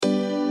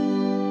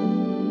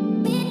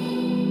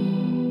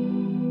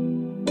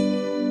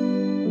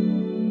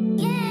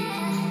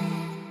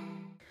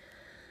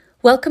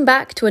Welcome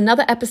back to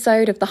another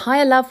episode of the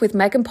Higher Love with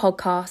Megan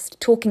podcast,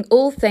 talking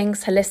all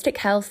things holistic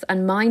health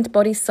and mind,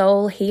 body,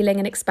 soul, healing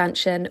and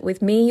expansion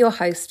with me, your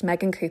host,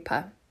 Megan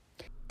Cooper.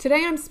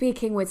 Today I'm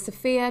speaking with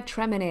Sophia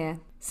Tremenheere.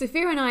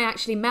 Sophia and I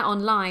actually met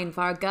online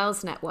via a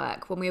girls'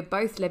 network when we were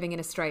both living in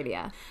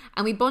Australia,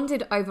 and we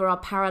bonded over our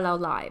parallel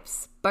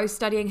lives, both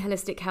studying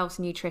holistic health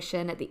and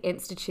nutrition at the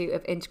Institute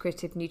of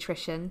Integrative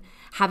Nutrition,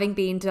 having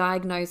been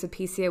diagnosed with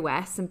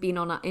PCOS and been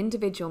on our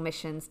individual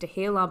missions to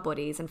heal our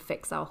bodies and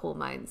fix our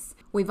hormones.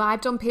 We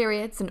vibed on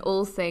periods and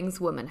all things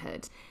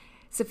womanhood.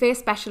 Sophia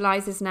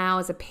specialises now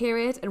as a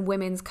period and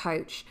women's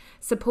coach,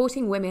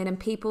 supporting women and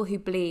people who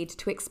bleed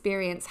to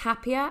experience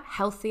happier,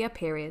 healthier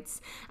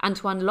periods and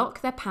to unlock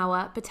their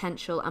power,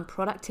 potential and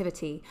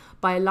productivity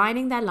by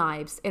aligning their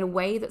lives in a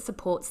way that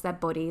supports their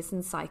bodies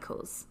and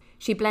cycles.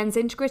 She blends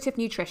integrative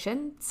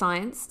nutrition,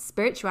 science,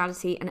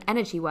 spirituality and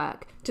energy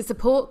work to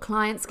support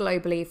clients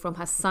globally from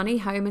her sunny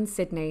home in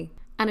Sydney,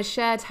 and has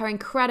shared her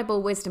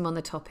incredible wisdom on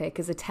the topic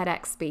as a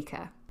TEDx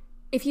speaker.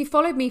 If you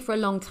followed me for a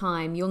long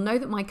time, you'll know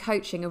that my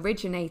coaching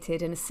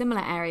originated in a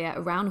similar area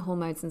around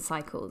hormones and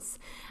cycles.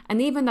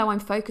 And even though I'm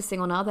focusing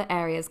on other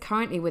areas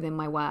currently within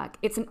my work,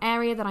 it's an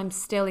area that I'm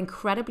still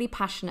incredibly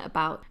passionate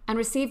about and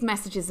receive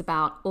messages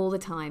about all the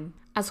time,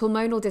 as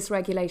hormonal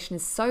dysregulation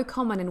is so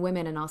common in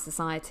women in our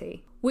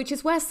society, which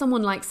is where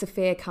someone like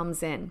Sophia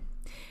comes in.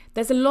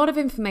 There's a lot of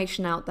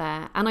information out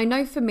there, and I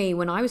know for me,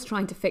 when I was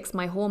trying to fix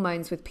my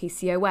hormones with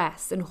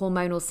PCOS and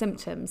hormonal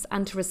symptoms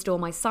and to restore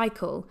my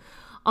cycle,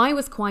 I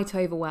was quite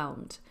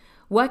overwhelmed.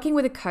 Working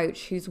with a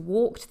coach who's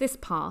walked this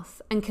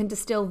path and can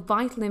distill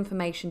vital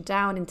information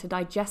down into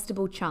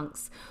digestible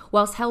chunks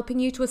whilst helping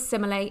you to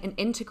assimilate and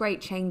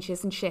integrate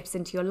changes and shifts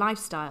into your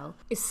lifestyle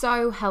is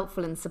so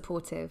helpful and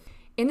supportive.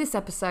 In this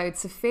episode,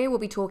 Sophia will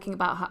be talking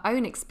about her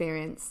own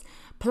experience,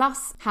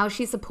 plus how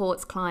she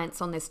supports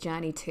clients on this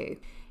journey too.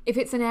 If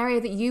it's an area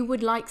that you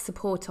would like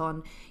support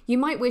on, you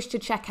might wish to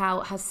check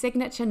out her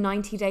signature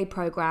 90-day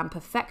program,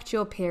 Perfect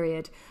Your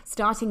Period,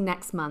 starting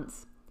next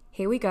month.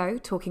 Here we go,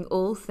 talking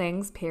all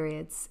things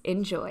periods.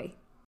 Enjoy.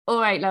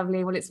 All right,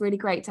 lovely. Well, it's really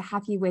great to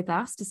have you with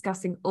us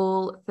discussing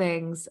all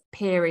things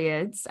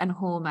periods and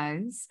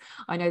hormones.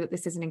 I know that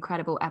this is an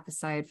incredible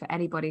episode for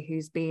anybody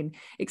who's been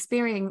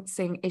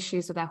experiencing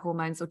issues with their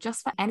hormones, or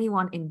just for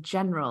anyone in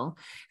general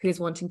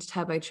who's wanting to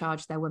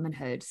turbocharge their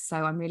womanhood. So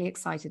I'm really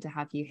excited to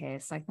have you here.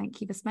 So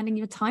thank you for spending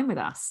your time with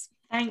us.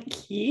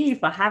 Thank you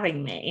for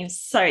having me. I'm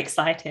so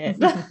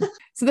excited.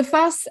 So the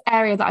first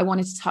area that I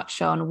wanted to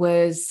touch on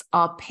was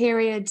our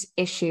period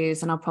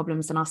issues and our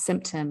problems and our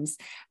symptoms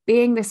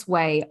being this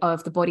way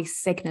of the body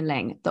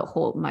signaling that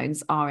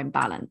hormones are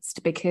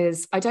imbalanced.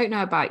 Because I don't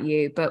know about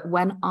you, but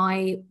when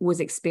I was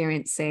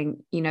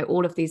experiencing,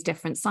 all of these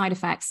different side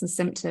effects and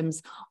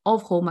symptoms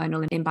of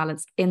hormonal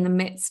imbalance in the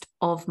midst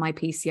of my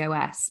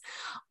PCOS,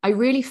 I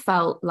really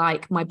felt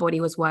like my body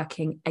was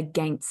working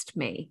against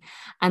me.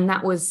 And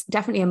that was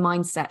definitely a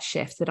mindset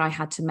shift that I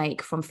had to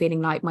make, from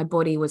feeling like my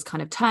body was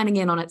kind of turning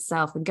in on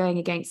itself and going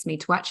against me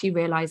to actually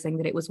realizing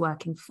that it was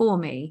working for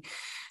me.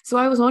 So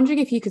I was wondering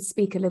if you could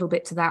speak a little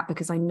bit to that,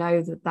 because I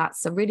know that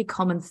that's a really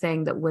common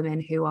thing that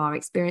women who are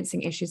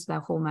experiencing issues with their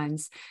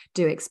hormones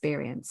do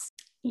experience.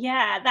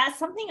 Yeah, that's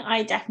something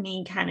I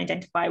definitely can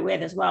identify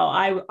with as well.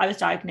 I was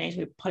diagnosed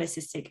with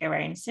polycystic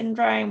ovarian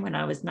syndrome when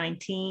I was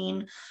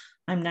 19.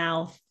 I'm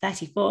now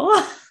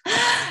 34.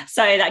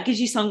 So that gives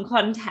you some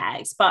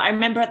context. But I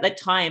remember at the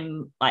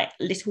time, like,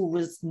 little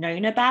was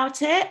known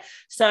about it.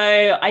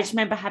 So I just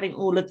remember having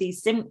all of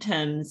these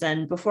symptoms.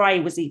 And before I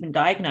was even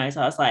diagnosed,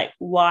 I was like,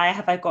 why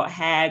have I got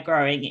hair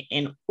growing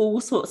in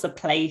all sorts of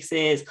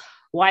places?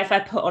 Why have I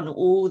put on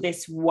all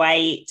this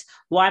weight?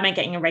 Why am I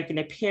getting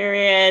irregular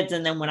periods?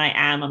 And then when I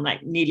am, I'm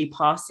like nearly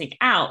passing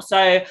out.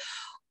 So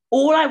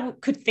all I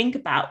could think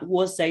about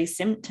was those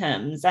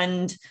symptoms.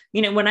 And,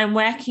 when I'm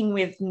working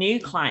with new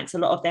clients, a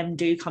lot of them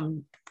do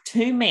come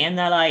to me and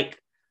they're like,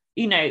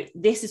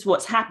 this is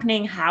what's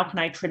happening. How can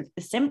I treat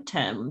the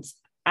symptoms?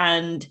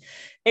 And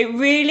it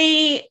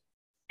really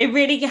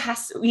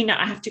has,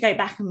 I have to go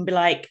back and be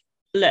like,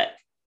 look,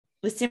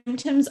 the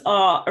symptoms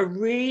are a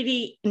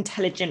really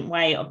intelligent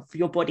way of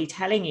your body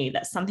telling you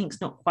that something's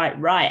not quite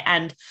right.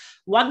 And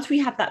once we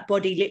have that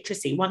body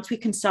literacy, once we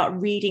can start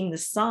reading the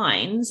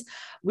signs,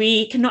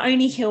 we can not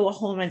only heal our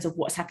hormones of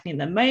what's happening in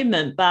the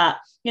moment, but,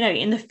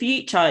 in the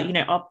future,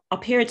 our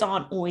periods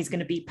aren't always going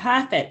to be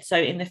perfect. So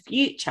in the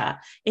future,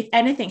 if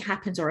anything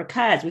happens or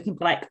occurs, we can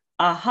be like,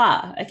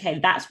 aha, okay,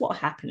 that's what's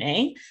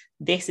happening.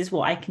 This is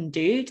what I can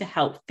do to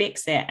help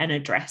fix it and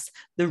address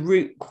the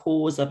root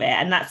cause of it.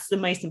 And that's the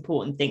most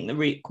important thing, the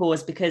root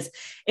cause, because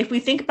if we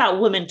think about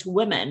woman to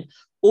woman,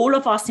 all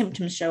of our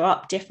symptoms show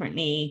up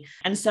differently.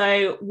 And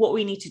so what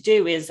we need to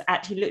do is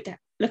actually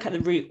look at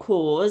the root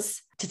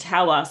cause to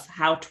tell us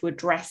how to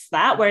address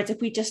that. Whereas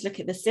if we just look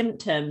at the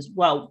symptoms,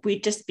 well,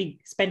 we'd just be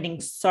spending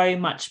so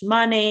much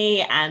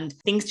money and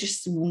things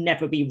just will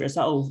never be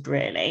resolved,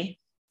 really.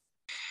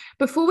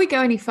 Before we go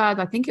any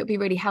further, I think it would be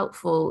really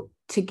helpful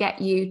to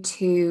get you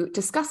to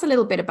discuss a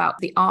little bit about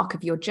the arc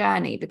of your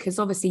journey, because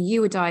obviously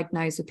you were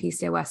diagnosed with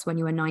PCOS when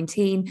you were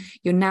 19,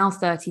 you're now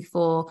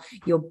 34,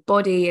 your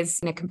body is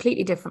in a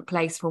completely different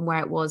place from where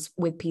it was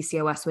with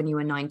PCOS when you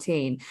were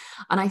 19.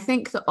 And I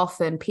think that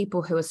often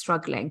people who are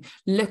struggling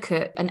look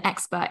at an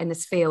expert in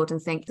this field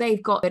and think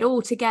they've got it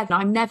all together,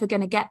 I'm never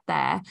going to get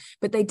there,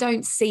 but they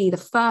don't see the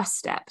first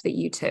step that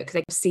you took.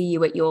 They see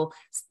you at your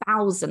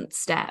 1000th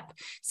step.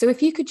 So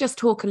if you could just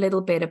talk a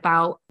little bit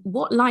about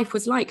what life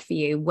was like for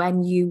you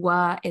when you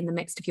were in the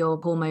midst of your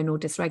hormonal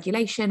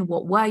dysregulation,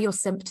 what were your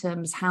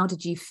symptoms, how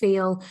did you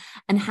feel,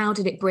 and how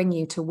did it bring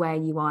you to where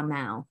you are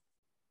now?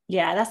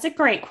 Yeah, that's a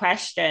great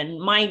question.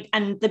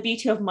 And the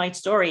beauty of my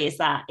story is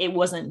that it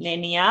wasn't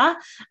linear.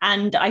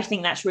 And I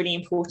think that's really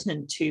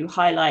important to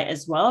highlight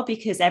as well,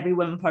 because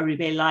everyone will probably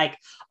be like,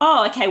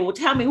 oh, okay, well,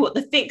 tell me what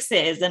the fix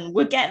is and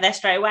we'll get there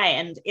straight away.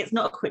 And it's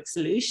not a quick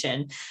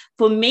solution.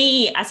 For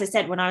me, as I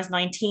said, when I was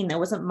 19, there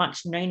wasn't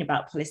much known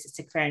about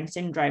polycystic ovarian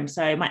syndrome.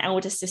 So my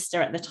elder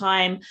sister at the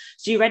time,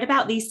 she read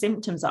about these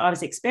symptoms that I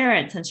was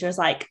experiencing. And she was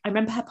like, I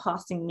remember her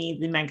passing me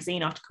the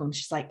magazine article and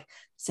she's like,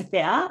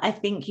 Sophia, I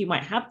think you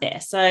might have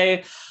this.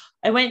 So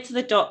I went to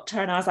the doctor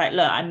and I was like,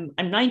 look, I'm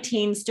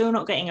 19, still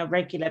not getting a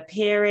regular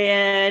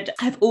period.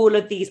 I have all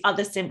of these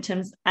other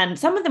symptoms. And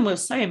some of them were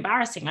so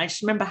embarrassing. I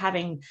just remember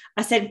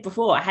I said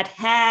before, I had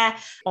hair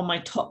on my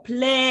top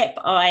lip.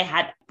 I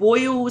had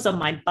boils on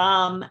my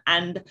bum.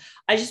 And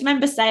I just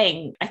remember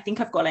saying, I think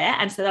I've got it.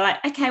 And so they're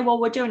like, okay, well,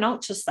 we'll do an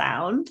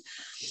ultrasound.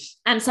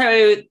 And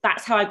so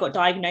that's how I got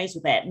diagnosed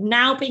with it.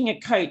 Now, being a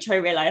coach, I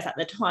realized at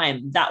the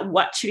time that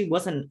actually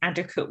was an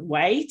adequate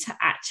way to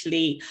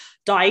actually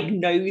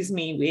diagnose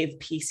me with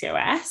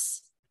PCOS.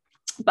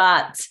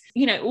 But,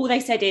 all they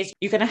said is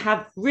you're going to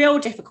have real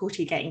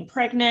difficulty getting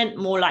pregnant,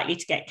 more likely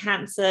to get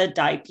cancer,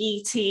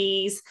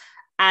 diabetes,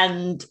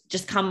 and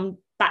just come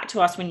back to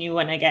us when you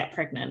want to get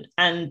pregnant.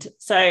 And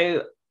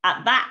so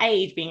at that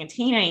age, being a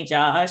teenager,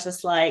 I was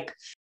just like,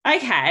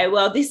 okay,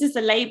 well, this is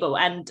the label.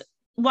 And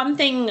one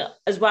thing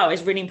as well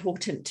is really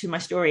important to my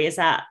story is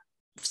that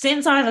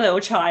since I was a little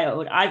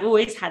child, I've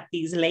always had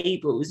these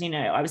labels.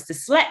 I was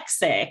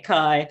dyslexic,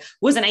 I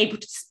wasn't able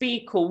to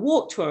speak or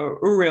walk to a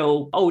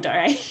real older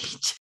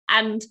age.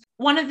 And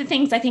one of the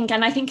things I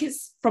think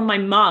it's from my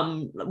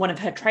mum, one of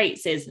her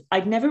traits is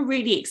I've never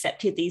really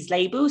accepted these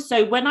labels.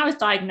 So when I was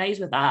diagnosed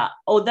with that,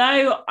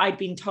 although I'd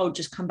been told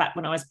just come back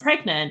when I was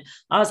pregnant,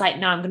 I was like,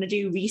 no, I'm going to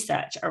do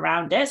research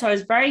around it. So I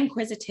was very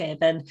inquisitive.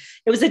 And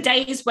it was the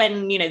days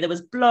when, there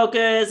was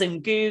bloggers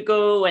and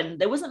Google, and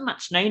there wasn't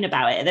much known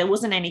about it. There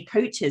wasn't any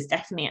coaches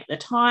definitely at the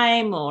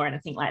time or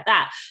anything like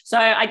that. So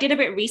I did a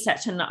bit of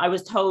research and I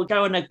was told,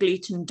 go on a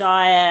gluten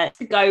diet,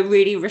 go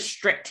really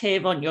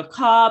restrictive on your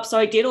carbs. So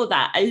I did all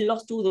that. I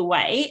lost all the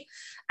weight.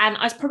 And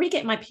I was probably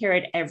getting my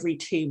period every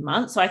 2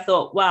 months. So I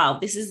thought, wow,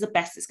 this is the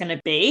best it's going to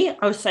be.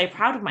 I was so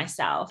proud of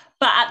myself.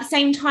 But at the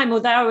same time,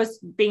 although I was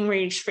being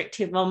really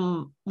restrictive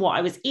on what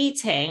I was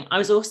eating, I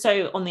was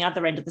also on the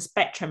other end of the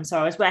spectrum. So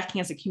I was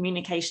working as a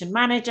communication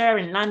manager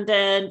in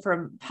London for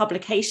a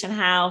publication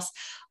house.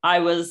 I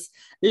was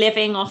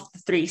living off the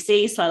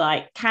 3Cs, so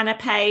like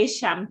canapé,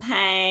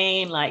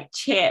 champagne, like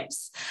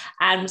chips,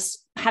 and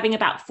having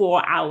about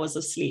 4 hours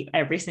of sleep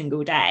every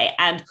single day.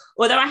 And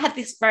although I had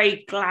this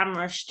very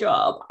glamorous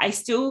job, I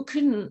still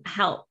couldn't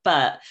help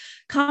but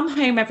come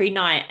home every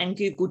night and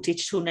Google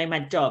digital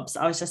nomad jobs.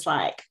 I was just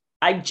like,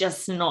 I'm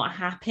just not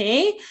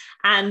happy.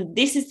 And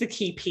this is the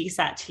key piece,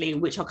 actually,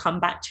 which I'll come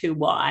back to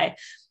why.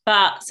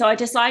 But so I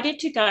decided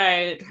to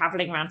go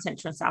traveling around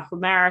Central and South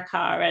America.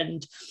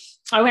 And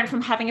I went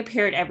from having a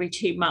period every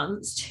 2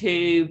 months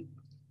to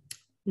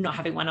not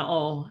having one at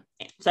all.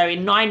 So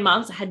in 9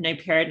 months, I had no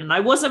period and I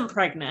wasn't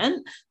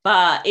pregnant,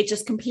 but it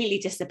just completely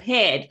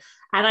disappeared.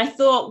 And I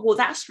thought, well,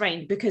 that's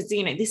strange because,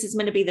 this is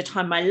going to be the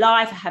time of my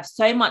life. I have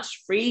so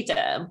much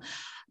freedom.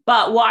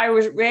 But what I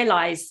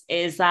realized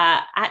is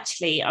that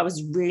actually I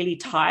was really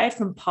tired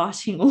from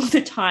partying all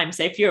the time.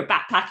 So if you're a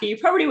backpacker, you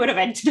probably would have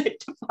entered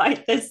it to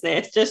fight this,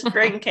 just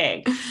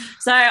drinking.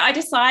 So I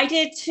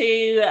decided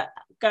to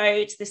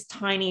go to this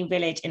tiny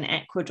village in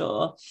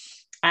Ecuador.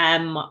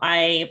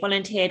 I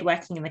volunteered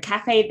working in the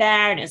cafe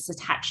there, and it's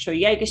attached to a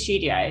yoga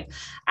studio.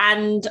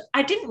 And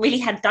I didn't really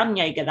had done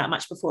yoga that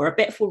much before, a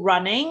bit for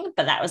running,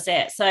 but that was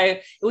it. So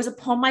it was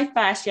upon my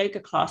first yoga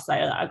class though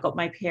that I got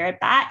my period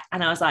back,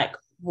 and I was like,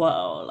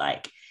 whoa,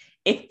 like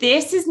if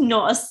this is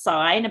not a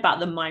sign about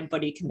the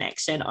mind-body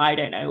connection, I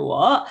don't know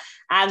what.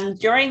 And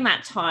during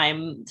that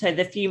time, so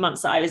the few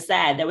months that I was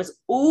there was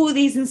all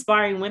these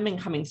inspiring women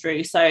coming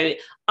through. So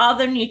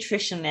other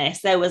nutritionists,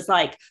 there was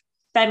like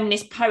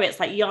feminist poets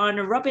like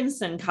Yana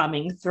Robinson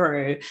coming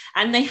through,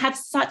 and they had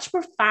such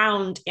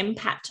profound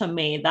impact on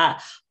me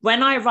that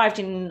when I arrived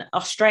in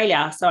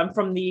Australia, so I'm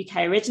from the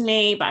UK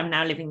originally, but I'm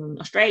now living in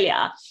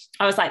Australia,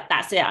 I was like,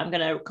 that's it, I'm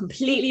going to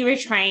completely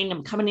retrain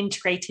and become an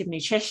integrative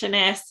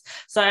nutritionist.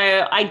 So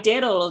I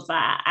did all of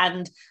that,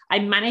 and I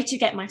managed to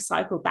get my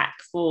cycle back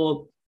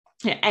for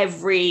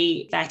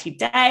every 30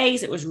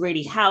 days. It was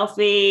really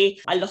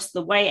healthy. I lost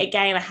the weight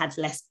again. I had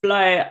less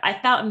bloat. I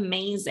felt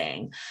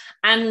amazing.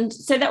 And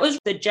so that was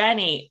the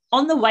journey.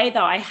 On the way,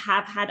 though, I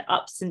have had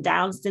ups and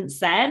downs since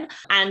then.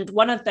 And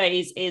one of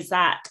those is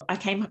that I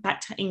came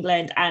back to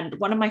England and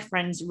one of my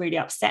friends really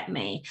upset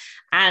me.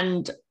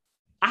 And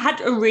I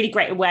had a really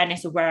great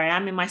awareness of where I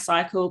am in my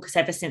cycle, because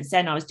ever since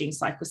then I was doing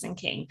cycle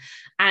syncing.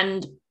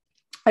 And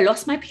I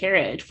lost my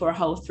period for a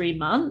whole 3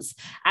 months.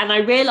 And I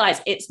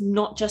realized it's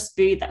not just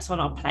food that's on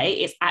our plate.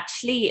 It's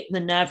actually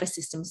the nervous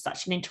system,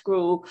 such an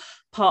integral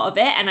part of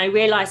it. And I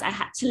realized I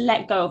had to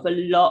let go of a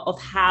lot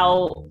of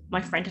how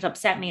my friend had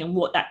upset me and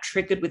what that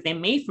triggered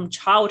within me from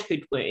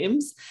childhood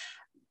wounds.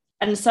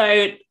 And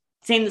so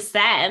since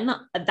then,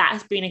 that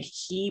has been a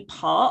key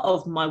part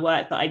of my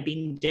work that I've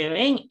been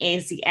doing,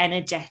 is the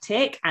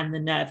energetic and the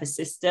nervous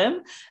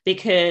system,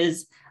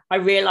 because I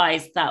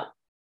realized that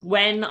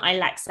when I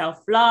lack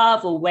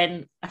self-love, or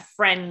when a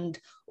friend,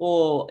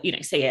 or,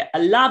 say a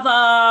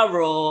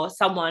lover or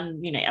someone,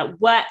 at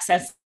work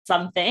says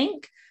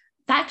something,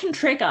 that can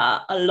trigger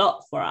a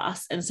lot for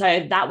us. And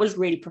so that was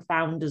really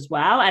profound as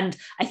well. And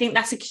I think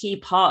that's a key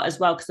part as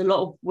well, because a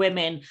lot of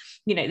women,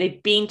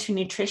 they've been to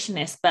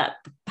nutritionists, but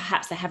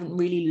perhaps they haven't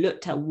really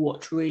looked at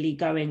what's really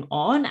going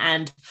on.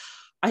 And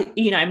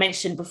I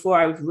mentioned before,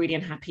 I was really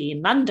unhappy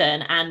in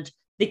London, and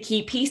the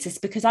key piece is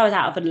because I was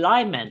out of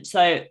alignment.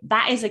 So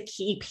that is a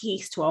key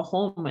piece to our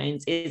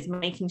hormones, is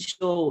making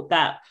sure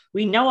that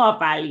we know our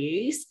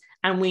values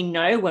and we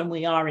know when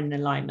we are in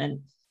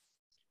alignment.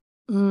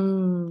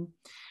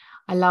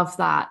 I love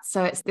that.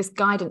 So it's this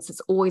guidance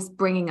that's always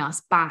bringing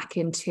us back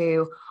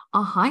into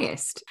our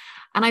highest.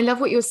 And I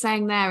love what you're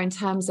saying there in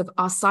terms of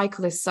our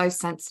cycle is so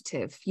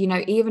sensitive.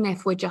 Even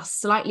if we're just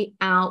slightly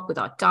out with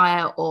our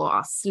diet or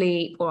our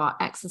sleep or our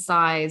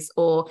exercise,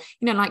 or,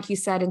 like you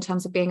said, in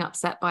terms of being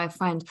upset by a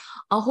friend,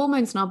 our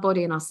hormones in our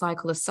body and our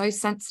cycle are so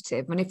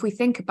sensitive. And if we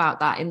think about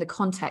that in the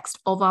context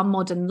of our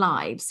modern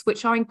lives,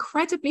 which are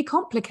incredibly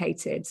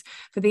complicated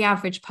for the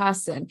average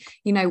person,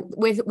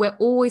 we're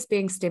always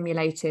being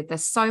stimulated.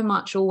 There's so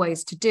much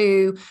always to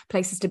do,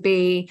 places to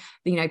be,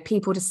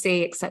 people to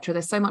see, etc.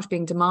 There's so much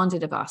being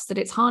demanded of us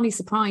that it's hardly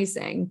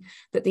surprising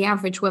that the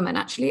average woman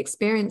actually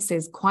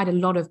experiences quite a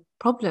lot of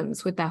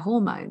problems with their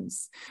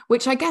hormones,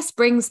 which I guess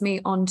brings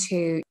me on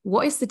to,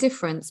 what is the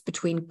difference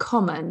between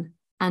common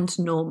and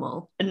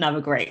normal?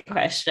 Another great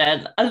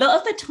question. A lot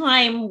of the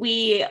time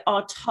we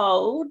are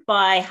told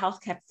by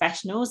healthcare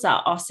professionals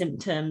that our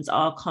symptoms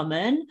are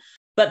common,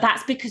 but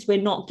that's because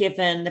we're not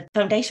given the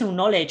foundational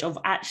knowledge of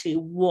actually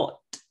what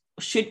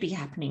should be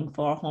happening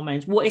for our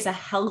hormones. What is a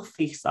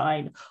healthy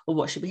sign of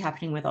what should be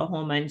happening with our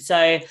hormones?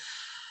 So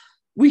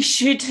we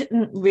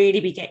shouldn't really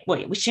be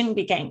we shouldn't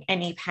be getting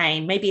any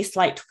pain, maybe a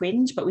slight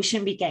twinge, but we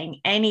shouldn't be getting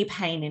any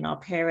pain in our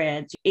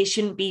periods. It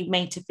shouldn't be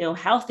made to feel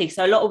healthy.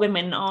 So a lot of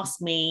women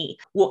ask me,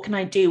 what can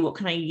I do? What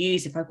can I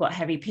use if I've got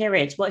heavy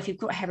periods? Well, if you've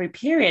got heavy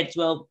periods,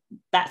 well,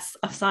 that's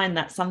a sign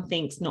that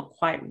something's not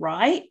quite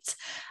right.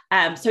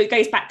 So it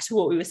goes back to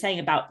what we were saying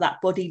about that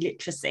body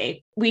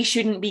literacy. We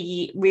shouldn't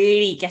be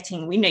really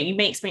getting, you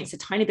may experience a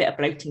tiny bit of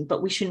bloating,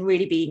 but we shouldn't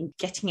really be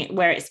getting it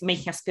where it's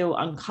making us feel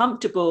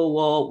uncomfortable,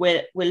 or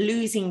we're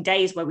losing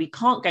days where we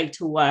can't go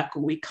to work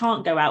or we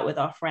can't go out with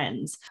our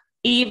friends.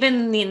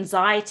 Even the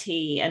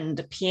anxiety and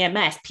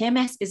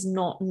PMS is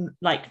not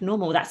like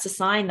normal. That's a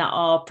sign that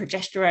our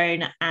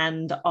progesterone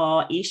and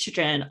our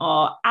estrogen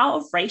are out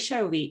of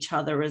ratio with each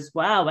other as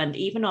well, and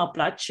even our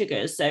blood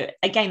sugars. So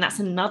again, that's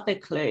another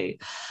clue.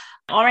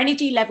 Our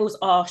energy levels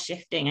are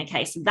shifting.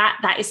 Okay, so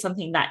that is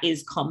something that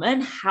is common.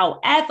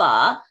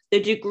 However,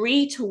 the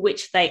degree to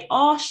which they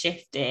are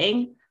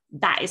shifting,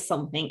 that is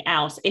something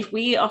else. If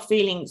we are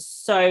feeling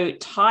so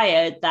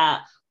tired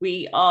that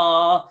we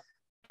are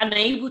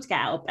unable to get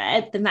out of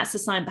bed, then that's a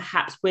sign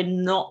perhaps we're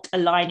not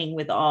aligning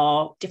with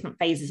our different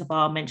phases of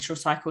our menstrual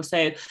cycle.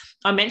 So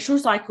our menstrual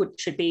cycle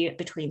should be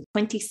between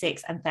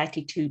 26 and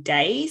 32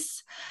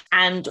 days.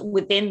 And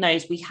within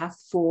those, we have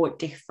 4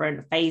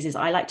 different phases.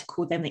 I like to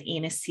call them the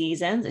inner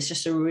seasons. It's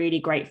just a really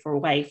great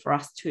way for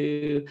us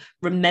to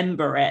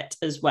remember it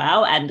as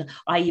well. And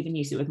I even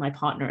use it with my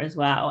partner as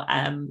well.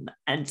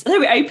 And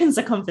so it opens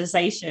the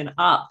conversation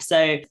up.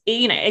 So,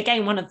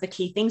 again, one of the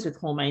key things with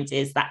hormones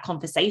is that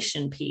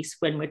conversation piece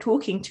when we're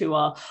talking to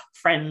our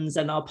friends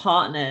and our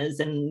partners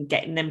and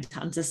getting them to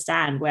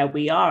understand where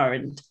we are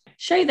and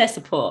show their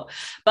support.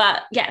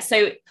 But yeah,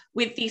 so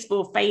with these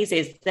 4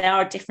 phases, there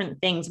are different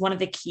things. One of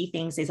the key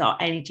things is our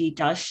energy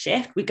does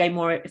shift. We go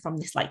more from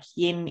this like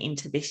yin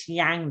into this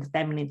yang, the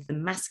feminine to the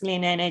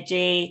masculine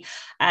energy.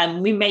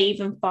 We may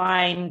even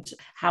find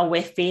how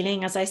we're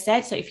feeling, as I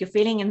said. So if you're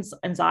feeling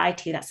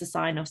anxiety, that's a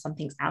sign of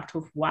something's out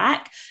of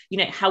whack.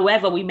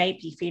 However, we may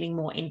be feeling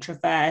more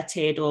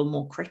introverted or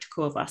more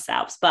critical of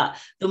ourselves. But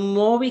the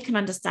more we can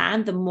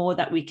understand, the more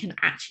that we can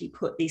actually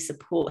put these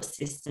support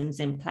systems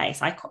in place.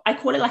 I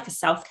call it like a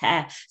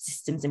self-care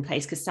systems in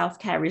place, because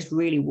self-care is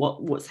really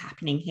what's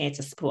happening here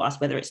to support us,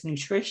 whether it's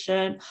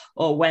nutrition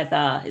or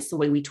whether it's the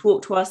way we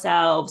talk to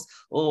ourselves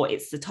or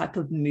it's the type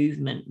of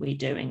movement we're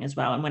doing as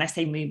well. And when I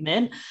say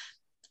movement,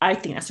 I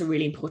think that's a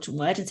really important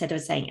word. Instead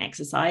of saying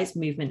exercise,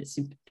 movement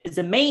is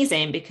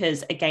amazing,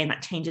 because again,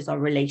 that changes our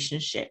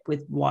relationship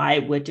with why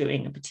we're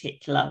doing a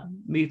particular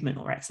movement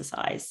or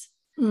exercise.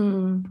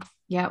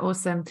 Yeah,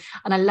 awesome.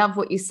 And I love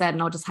what you said,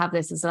 and I'll just have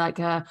this as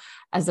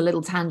a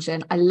little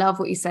tangent. I love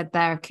what you said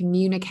there,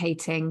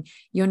 communicating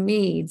your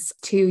needs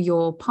to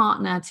your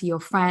partner, to your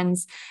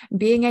friends,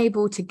 being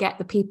able to get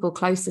the people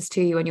closest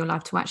to you in your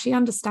life to actually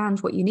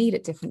understand what you need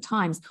at different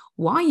times,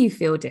 why you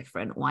feel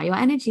different, why your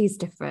energy is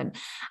different.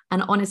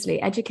 And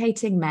honestly,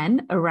 educating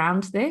men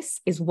around this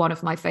is one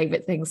of my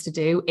favorite things to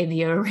do in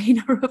the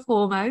arena of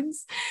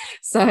hormones.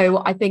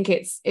 So I think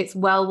it's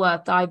well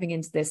worth diving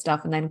into this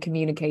stuff and then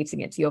communicating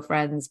it to your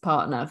friends,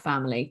 partner,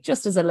 family,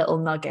 just as a little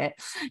nugget,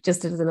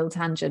 just as a little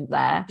tangent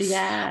there.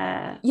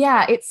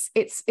 Yeah,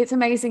 it's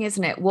amazing,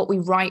 isn't it, what we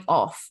write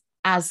off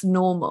as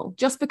normal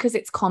just because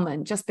it's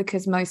common, just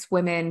because most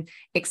women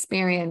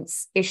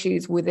experience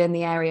issues within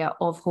the area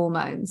of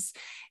hormones.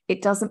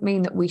 It doesn't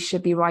mean that we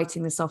should be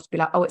writing this off to be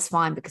like, oh, it's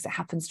fine because it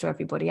happens to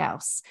everybody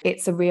else.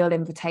 It's a real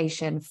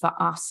invitation for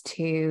us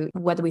to,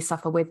 whether we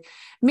suffer with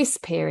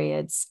missed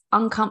periods,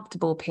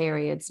 uncomfortable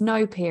periods,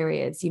 no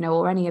periods,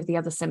 or any of the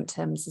other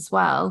symptoms as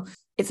well.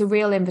 It's a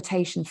real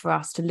invitation for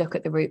us to look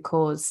at the root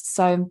cause.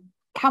 So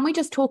can we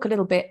just talk a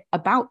little bit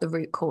about the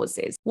root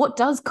causes? What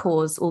does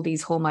cause all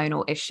these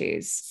hormonal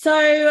issues?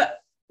 So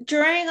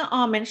during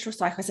our menstrual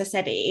cycle, as I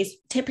said, it is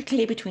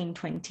typically between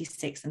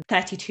 26 and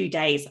 32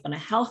 days on a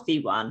healthy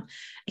one.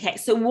 Okay,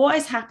 so what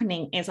is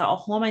happening is our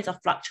hormones are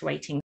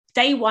fluctuating.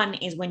 Day one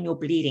is when you're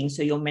bleeding,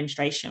 so your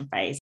menstruation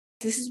phase.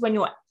 This is when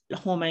your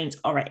hormones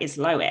are at its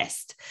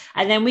lowest.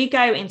 And then we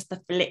go into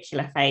the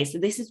follicular phase. So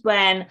this is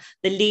when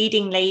the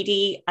leading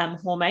lady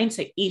hormone,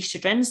 so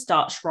estrogen,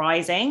 starts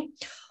rising.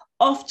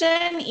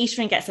 Often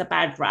estrogen gets a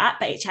bad rap,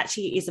 but it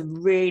actually is a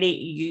really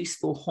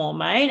useful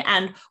hormone.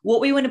 And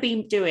what we want to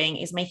be doing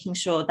is making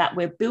sure that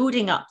we're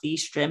building up the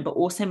estrogen, but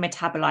also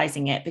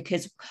metabolizing it,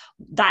 because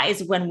that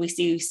is when we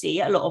see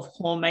a lot of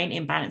hormone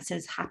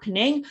imbalances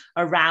happening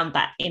around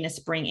that inner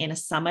spring, inner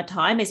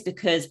summertime, is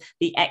because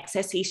the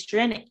excess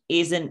estrogen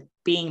isn't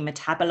being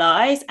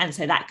metabolized, and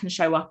so that can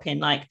show up in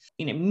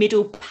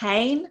middle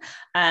pain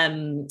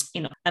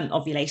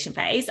ovulation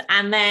phase,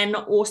 and then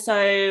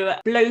also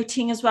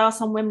bloating as well.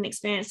 Some women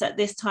experience at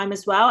this time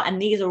as well,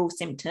 and these are all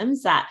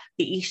symptoms that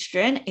the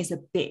estrogen is a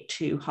bit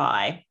too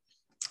high.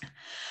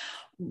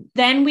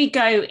 Then we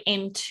go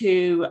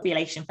into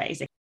ovulation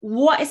phase.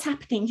 What is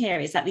happening here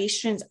is that the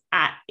estrogen's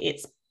at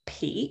its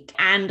peak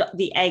and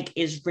the egg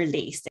is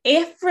released.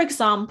 If, for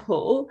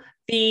example,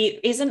 there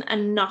isn't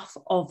enough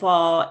of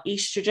our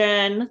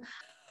estrogen,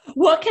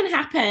 what can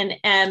happen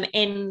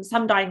in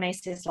some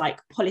diagnoses like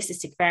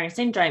polycystic ovarian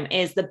syndrome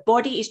is the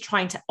body is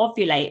trying to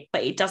ovulate,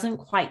 but it doesn't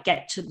quite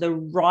get to the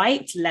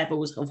right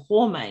levels of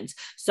hormones.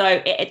 So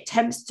it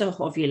attempts to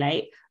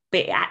ovulate,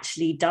 but it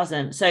actually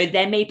doesn't. So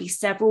there may be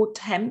several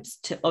attempts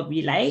to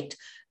ovulate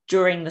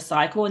during the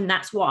cycle. And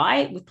that's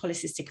why with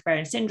polycystic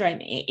ovarian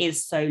syndrome, it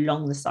is so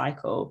long, the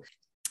cycle.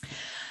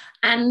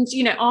 And,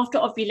 after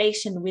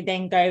ovulation, we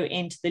then go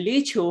into the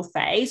luteal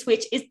phase,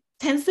 which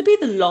tends to be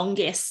the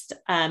longest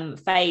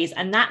phase.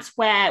 And that's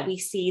where we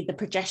see the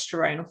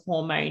progesterone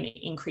hormone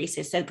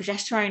increases. So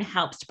progesterone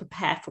helps to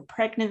prepare for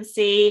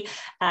pregnancy.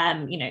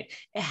 It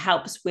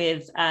helps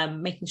with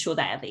making sure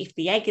that if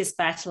the egg is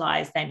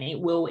fertilized, then it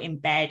will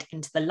embed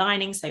into the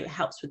lining. So it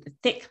helps with the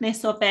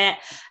thickness of it.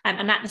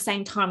 And at the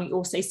same time, we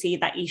also see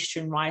that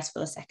estrogen rise for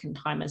the second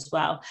time as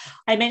well.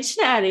 I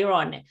mentioned earlier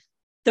on,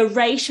 the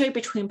ratio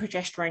between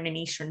progesterone and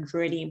estrogen is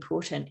really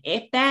important.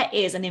 If there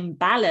is an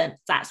imbalance,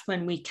 that's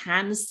when we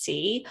can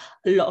see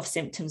a lot of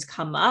symptoms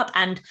come up.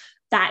 And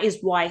that is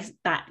why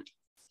that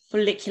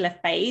follicular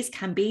phase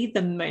can be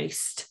the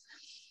most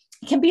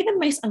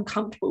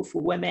uncomfortable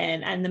for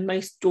women and the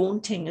most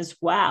daunting as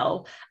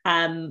well,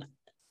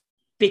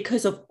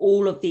 because of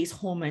all of these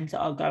hormones that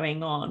are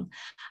going on.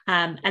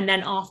 And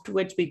then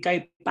afterwards, we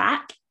go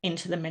back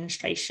into the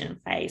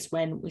menstruation phase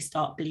when we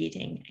start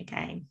bleeding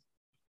again.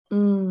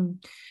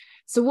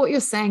 So what you're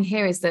saying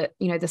here is that,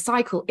 the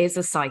cycle is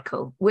a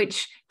cycle,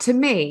 which to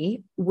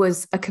me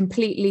was a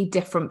completely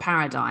different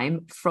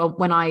paradigm from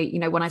when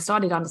I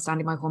started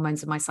understanding my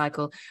hormones and my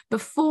cycle.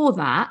 Before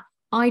that,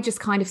 I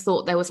just kind of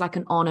thought there was like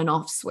an on and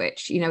off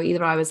switch,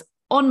 either I was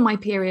on my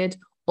period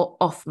or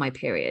off my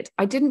period.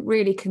 I didn't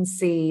really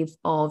conceive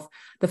of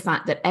the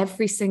fact that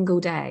every single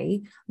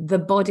day, the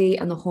body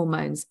and the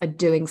hormones are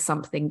doing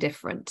something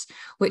different,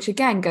 which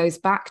again goes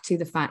back to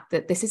the fact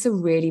that this is a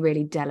really,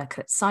 really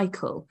delicate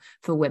cycle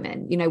for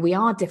women. We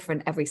are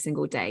different every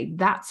single day.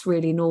 That's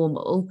really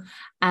normal.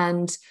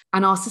 And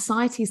our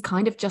society is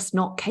kind of just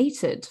not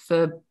catered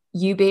for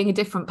you being a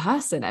different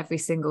person every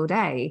single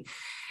day.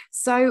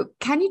 So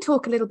can you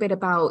talk a little bit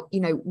about,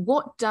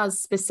 what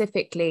does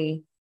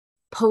specifically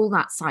pull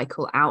that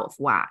cycle out of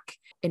whack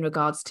in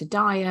regards to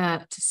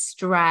diet, to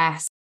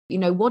stress?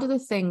 What are the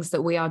things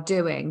that we are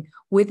doing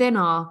within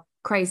our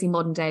crazy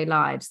modern day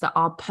lives that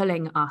are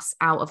pulling us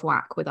out of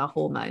whack with our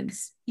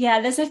hormones?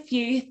 Yeah, there's a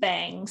few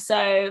things.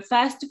 So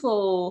first of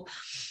all,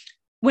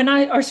 when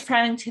I was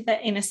referring to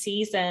the inner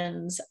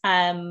seasons,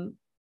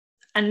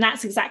 and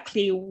that's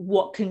exactly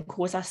what can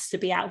cause us to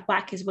be out of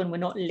whack, is when we're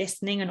not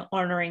listening and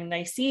honoring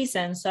those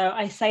seasons. So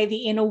I say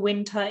the inner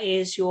winter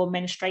is your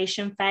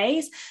menstruation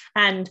phase,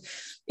 and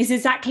it's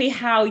exactly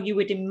how you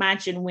would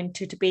imagine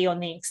winter to be on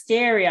the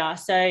exterior.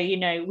 So, you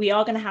know, we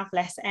are going to have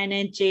less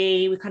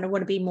energy. We kind of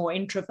want to be more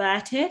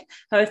introverted.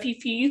 So if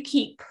you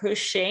keep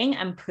pushing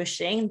and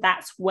pushing,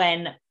 that's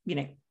when, you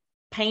know,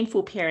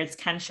 painful periods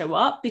can show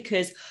up,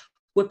 because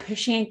we're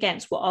pushing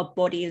against what our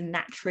body is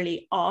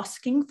naturally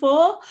asking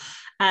for.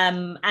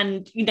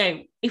 And, you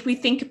know, if we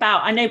think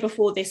about, I know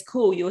before this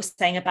call, you were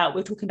saying about,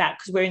 we're talking about,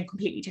 because we're in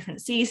completely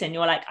different season,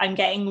 you're like, I'm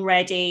getting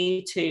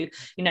ready to,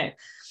 you know,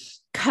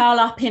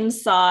 curl up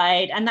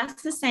inside. And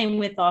that's the same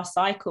with our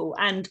cycle.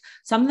 And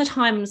some of the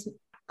times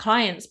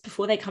clients,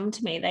 before they come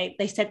to me,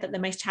 they said that the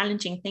most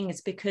challenging thing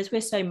is because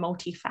we're so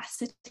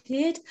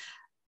multifaceted,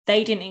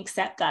 they didn't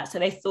accept that. So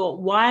they thought,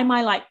 why am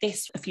I like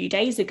this a few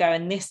days ago,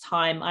 and this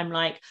time I'm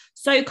like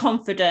so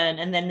confident,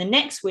 and then the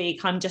next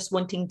week I'm just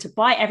wanting to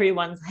bite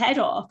everyone's head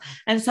off.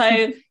 And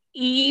so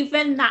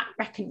even that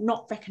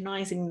not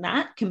recognizing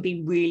that can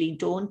be really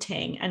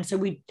daunting. And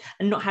so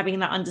and not having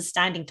that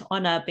understanding to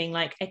honor, being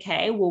like,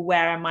 okay, well,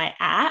 where am I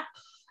at?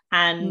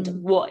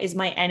 And what is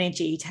my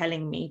energy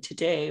telling me to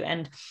do?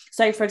 And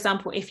so, for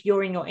example, if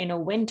you're in your inner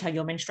winter,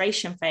 your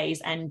menstruation phase,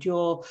 and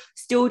you're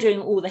still doing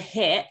all the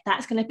HIIT,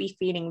 that's going to be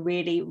feeling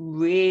really,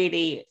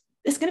 really,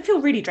 it's going to feel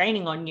really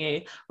draining on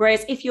you.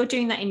 Whereas if you're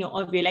doing that in your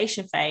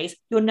ovulation phase,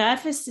 your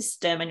nervous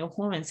system and your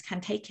hormones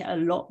can take it a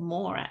lot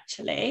more,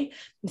 actually.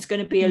 It's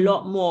going to be a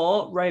lot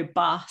more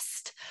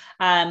robust.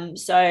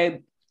 So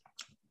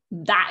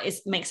that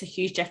makes a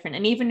huge difference.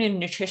 And even in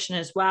nutrition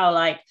as well,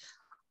 like,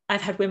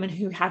 I've had women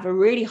who have a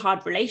really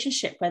hard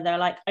relationship where they're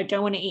like, I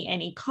don't want to eat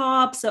any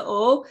carbs at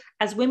all.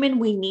 As women,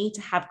 we need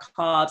to have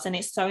carbs. And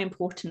it's so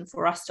important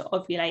for us to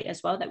ovulate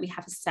as well, that we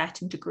have a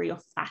certain degree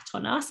of fat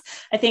on us.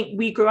 I think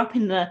we grew up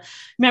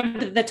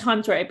remember the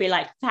times where it'd be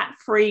like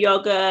fat-free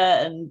yogurt,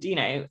 and, you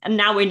know, and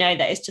now we know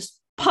that it's just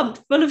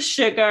pumped full of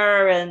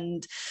sugar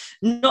and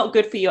not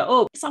good for you at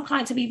all. Some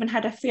clients have even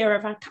had a fear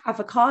of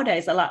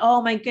avocados. They're like,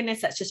 oh my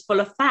goodness, that's just full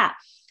of fat.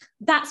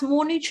 That's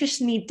more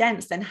nutritionally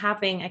dense than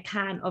having a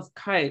can of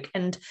Coke,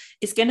 and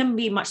it's going to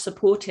be much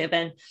supportive.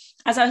 And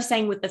as I was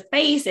saying with the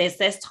phases,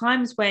 there's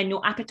times when your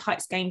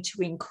appetite's going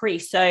to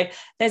increase. So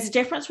there's a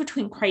difference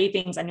between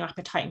cravings and your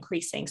appetite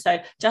increasing. So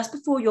just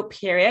before your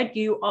period,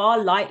 you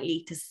are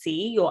likely to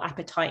see your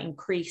appetite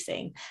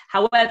increasing.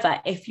 However,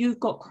 if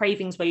you've got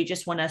cravings where you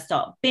just want to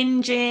start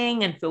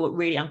binging and feel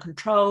really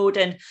uncontrolled,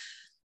 and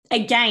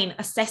again,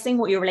 assessing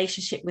what your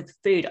relationship with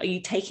food, are you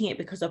taking it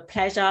because of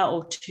pleasure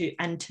or to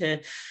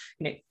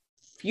you know,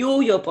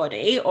 fuel your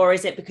body, or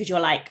is it because you're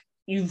like,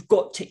 you've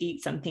got to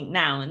eat something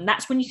now? And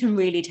that's when you can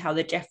really tell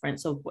the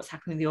difference of what's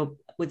happening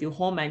with your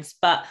hormones.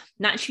 But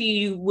naturally,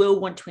 you will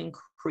want to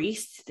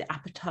increase the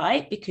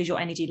appetite because your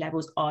energy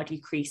levels are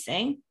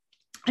decreasing,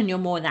 and you're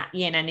more that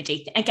yin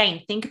energy.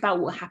 Again, think about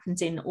what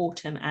happens in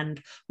autumn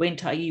and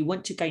winter. You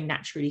want to go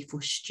naturally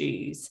for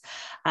stews,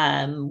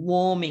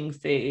 warming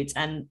foods.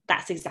 And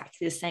that's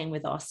exactly the same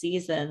with our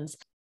seasons.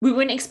 We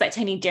wouldn't expect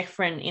any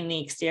different in the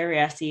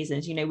exterior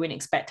seasons. You know, we wouldn't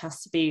expect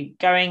us to be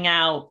going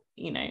out,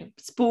 you know,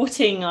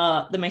 sporting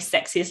the most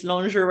sexiest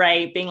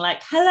lingerie, being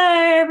like,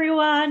 hello,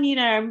 everyone, you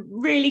know,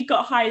 really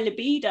got high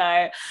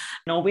libido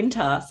in our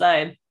winter.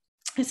 So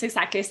it's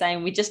exactly the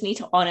same. We just need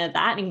to honor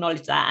that and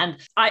acknowledge that. And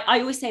I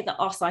always say that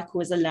our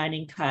cycle is a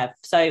learning curve.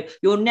 So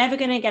you're never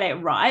going to get it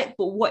right.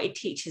 But what it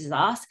teaches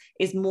us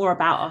is more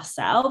about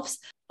ourselves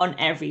on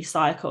every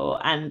cycle.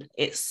 And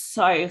it's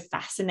so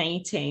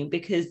fascinating,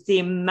 because the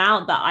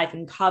amount that I've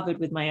uncovered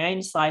with my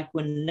own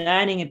cycle and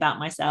learning about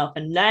myself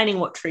and learning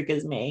what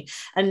triggers me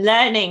and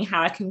learning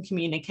how I can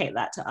communicate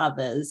that to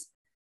others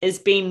has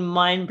been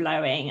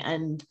mind-blowing.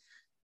 And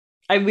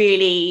I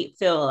really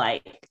feel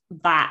like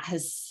that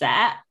has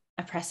set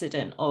a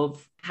precedent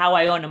of how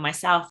I honor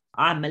myself.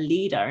 I'm a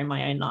leader in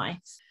my own life.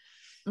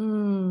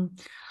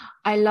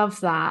 I love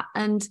that.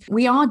 And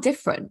we are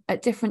different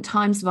at different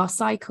times of our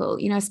cycle,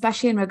 you know,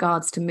 especially in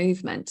regards to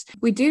movement.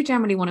 We do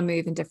generally want to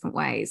move in different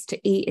ways, to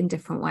eat in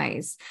different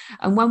ways.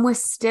 And when we're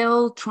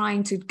still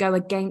trying to go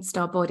against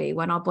our body,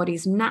 when our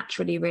body's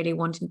naturally really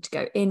wanting to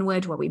go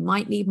inward, where we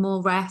might need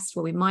more rest,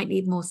 where we might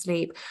need more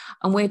sleep,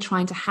 and we're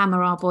trying to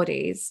hammer our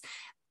bodies,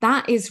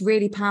 that is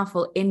really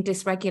powerful in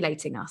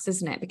dysregulating us,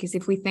 isn't it? Because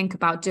if we think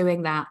about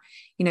doing that,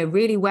 you know,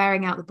 really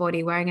wearing out the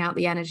body, wearing out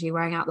the energy,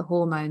 wearing out the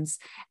hormones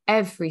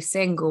every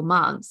single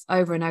month,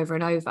 over and over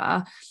and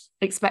over,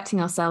 expecting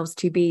ourselves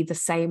to be the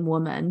same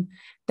woman,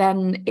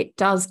 then it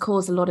does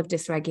cause a lot of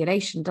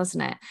dysregulation,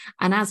 doesn't it?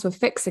 And as we're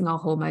fixing our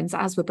hormones,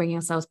 as we're bringing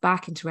ourselves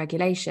back into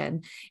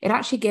regulation, it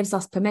actually gives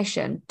us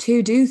permission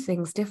to do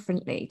things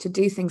differently,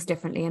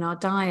 in our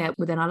diet,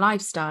 within our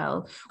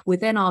lifestyle,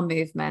 within our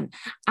movement,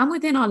 and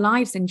within our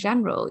lives in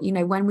general. You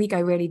know, when we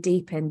go really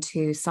deep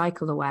into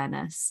cycle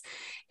awareness,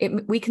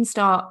 we can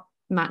start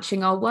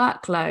matching our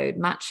workload,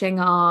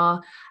 matching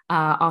our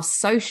our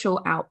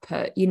social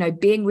output, you know,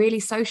 being really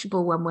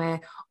sociable when we're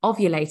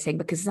ovulating,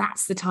 because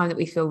that's the time that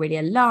we feel really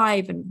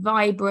alive and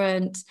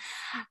vibrant.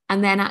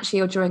 And then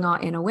actually, or during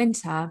our inner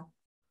winter,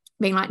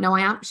 being like, no,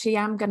 I actually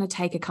am going to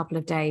take a couple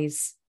of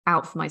days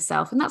out for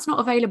myself. And that's not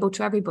available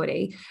to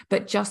everybody,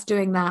 but just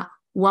doing that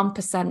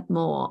 1%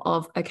 more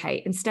of,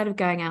 okay, instead of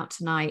going out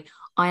tonight,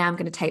 I am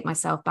going to take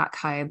myself back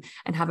home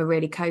and have a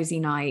really cozy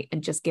night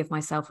and just give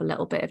myself a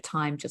little bit of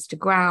time just to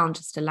ground,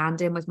 just to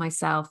land in with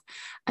myself.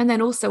 And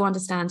then also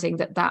understanding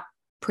that that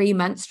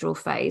premenstrual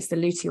phase, the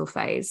luteal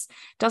phase,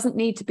 doesn't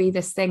need to be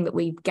this thing that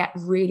we get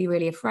really,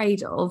 really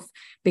afraid of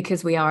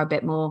because we are a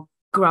bit more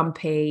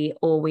grumpy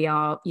or we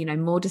are, you know,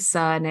 more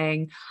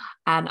discerning.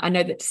 And I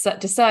know that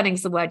discerning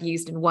is the word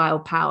used in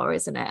Wild Power,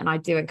 isn't it? And I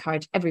do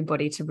encourage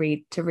everybody to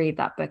read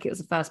that book. It was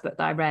the first book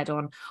that I read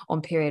on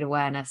period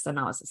awareness, and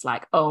I was just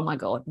like, oh my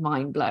God,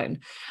 mind blown.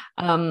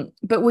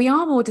 But we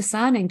are more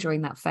discerning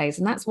during that phase,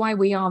 and that's why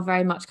we are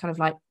very much kind of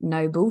like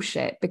no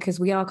bullshit, because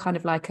we are kind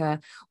of like a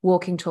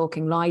walking,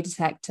 talking lie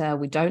detector.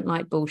 We don't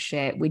like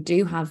bullshit. We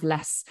do have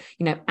less,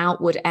 you know,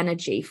 outward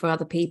energy for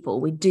other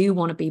people. We do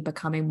want to be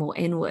becoming more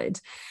inward.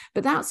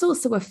 But that's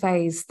also a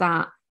phase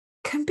that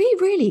can be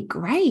really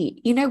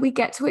great. You know, we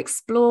get to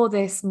explore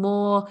this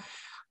more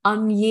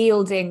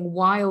unyielding,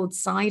 wild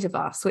side of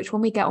us, which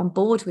when we get on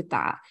board with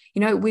that, you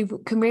know, we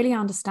can really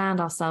understand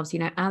ourselves, you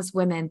know, as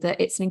women,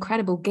 that it's an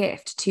incredible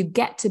gift to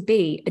get to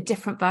be a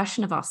different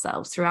version of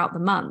ourselves throughout the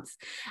month.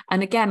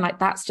 And again, like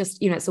that's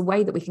just, you know, it's a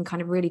way that we can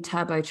kind of really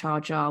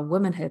turbocharge our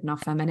womanhood and our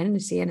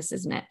femininity in us,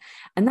 isn't it?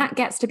 And that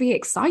gets to be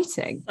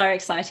exciting. So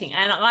exciting.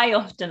 And I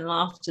often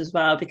laughed as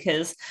well,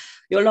 because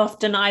you'll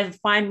often either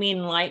find me in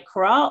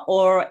lycra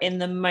or in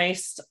the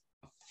most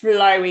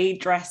flowy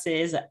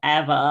dresses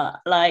ever.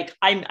 Like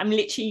I'm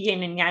literally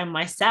yin and yang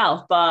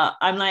myself, but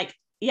I'm like,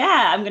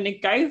 yeah, I'm going to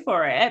go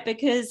for it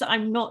because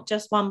I'm not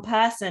just one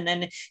person.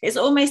 And it's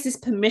almost this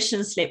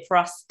permission slip for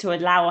us to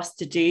allow us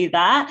to do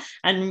that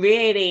and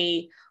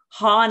really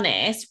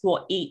harness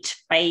what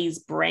each phase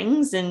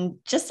brings and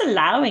just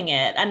allowing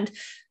it. And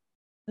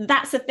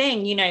that's the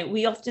thing, you know,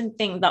 we often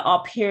think that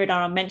our period,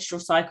 our menstrual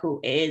cycle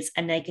is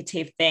a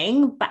negative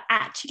thing, but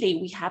actually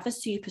we have a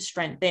super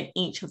strength in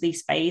each of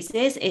these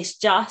phases. It's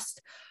just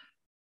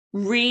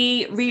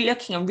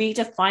re-looking and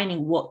redefining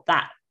what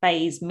that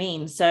phase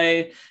means.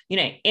 So, you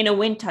know, in a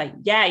winter,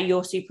 yeah,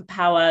 your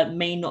superpower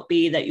may not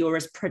be that you're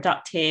as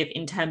productive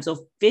in terms of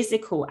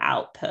physical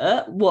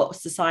output, what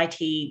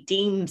society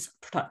deems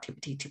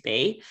productivity to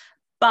be,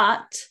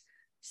 but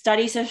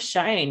studies have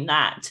shown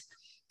that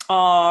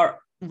our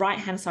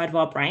right-hand side of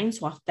our brain,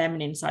 so our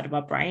feminine side of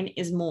our brain,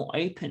 is more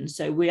open.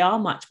 So we are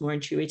much more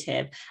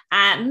intuitive.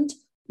 And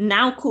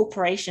now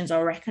corporations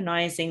are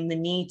recognizing the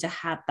need to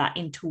have that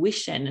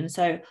intuition. And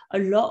so a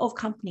lot of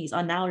companies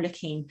are now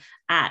looking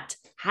at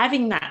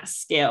having that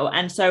skill.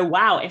 And so,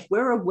 wow, if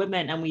we're a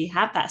woman and we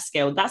have that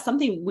skill, that's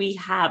something we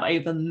have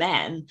over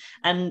men.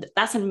 And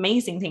that's an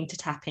amazing thing to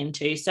tap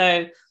into.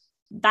 So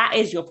that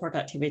is your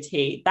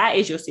productivity. That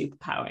is your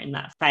superpower in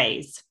that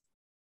phase.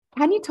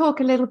 Can you talk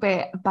a little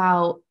bit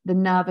about the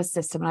nervous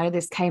system? I know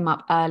this came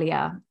up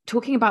earlier,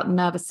 talking about the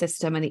nervous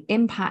system and the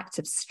impact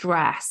of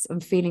stress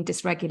and feeling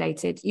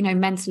dysregulated, you know,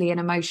 mentally and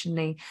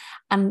emotionally,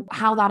 and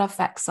how that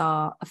affects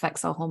our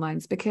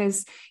hormones.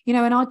 Because, you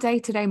know, in our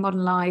day-to-day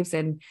modern lives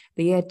in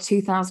the year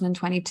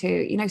 2022,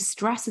 you know,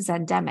 stress is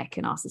endemic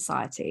in our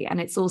society, and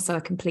it's also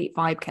a complete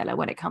vibe killer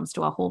when it comes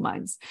to our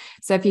hormones.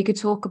 So if you could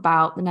talk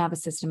about the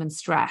nervous system and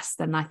stress,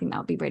 then I think that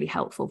would be really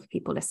helpful for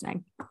people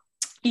listening.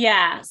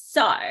 Yeah.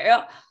 So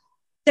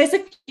there's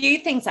a few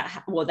things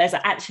that, there's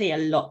actually a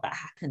lot that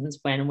happens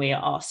when we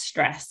are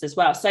stressed as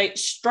well. So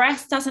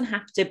stress doesn't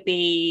have to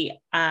be,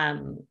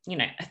 you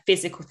know, a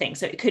physical thing.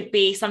 So it could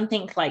be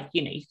something like,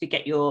 you know,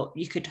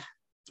 you could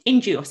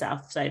injure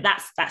yourself. So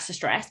that's a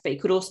stress, but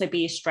it could also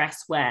be a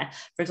stress where,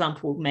 for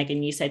example,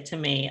 Megan, you said to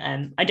me,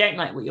 I don't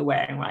like what you're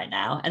wearing right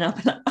now. And I'll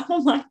be like,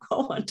 oh my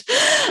God.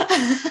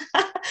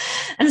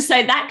 And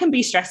so that can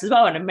be stress as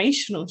well, an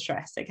emotional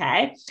stress.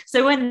 Okay.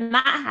 So when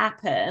that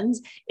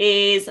happens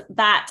is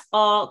that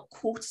our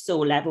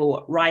cortisol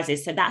level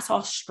rises. So that's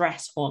our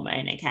stress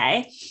hormone.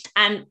 Okay.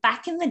 And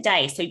back in the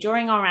day, so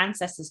during our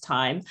ancestors'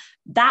 time,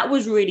 that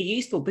was really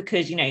useful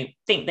because, you know,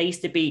 think they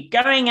used to be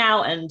going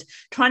out and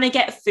trying to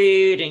get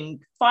food and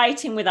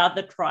fighting with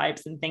other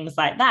tribes and things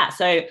like that.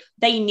 So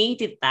they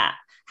needed that.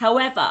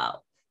 However,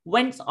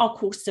 once our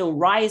cortisol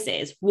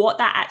rises, what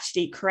that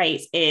actually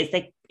creates is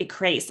it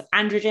creates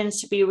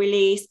androgens to be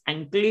released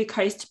and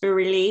glucose to be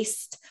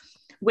released,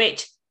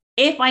 which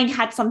if I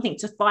had something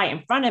to fight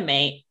in front of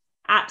me,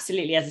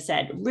 absolutely, as I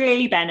said,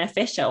 really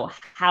beneficial.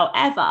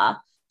 However,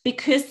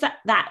 because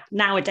that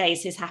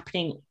nowadays is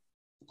happening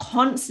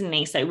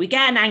constantly, so we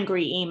get an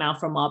angry email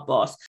from our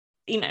boss,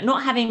 you know,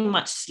 not having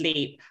much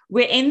sleep,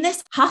 we're in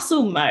this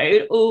hustle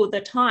mode all the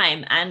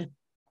time, and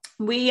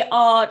we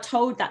are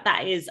told that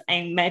that is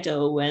a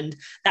medal and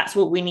that's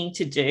what we need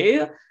to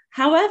do.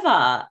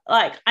 However,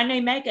 like I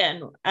know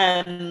Megan,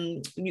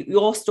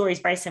 your story is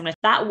very similar.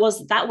 That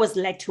was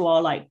led to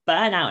our like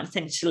burnout,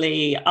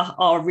 essentially,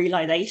 our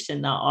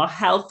realization that our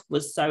health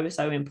was so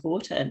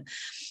important.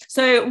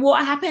 So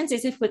what happens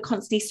is if we're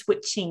constantly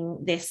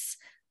switching this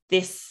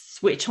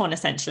switch on,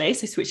 essentially,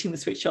 so switching the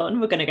switch on,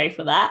 we're going to go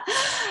for that,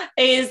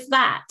 is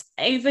that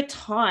over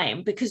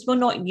time, because we're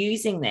not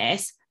using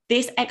this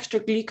extra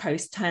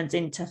glucose turns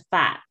into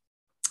fat.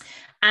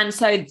 And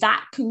so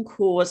that can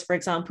cause, for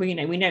example, we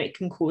know it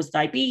can cause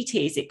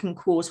diabetes, it can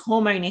cause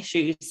hormone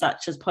issues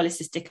such as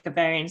polycystic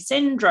ovarian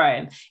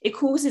syndrome. It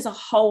causes a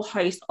whole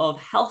host of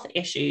health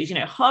issues,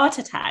 heart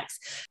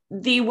attacks.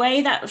 The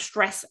way that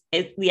stress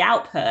is the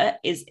output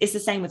is the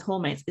same with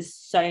hormones, is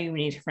so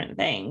many different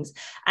things.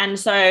 And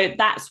so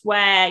that's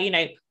where,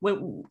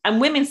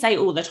 and women say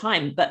all the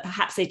time, but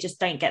perhaps they just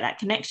don't get that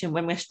connection.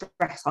 When we're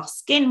stressed, our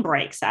skin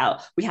breaks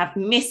out, we have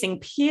missing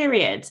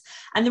periods.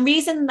 And the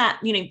reason that,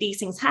 these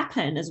things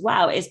happen as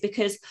well is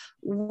because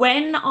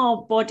when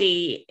our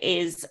body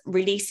is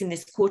releasing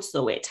this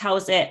cortisol, it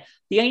tells it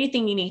the only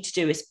thing you need to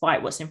do is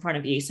fight what's in front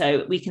of you.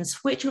 So we can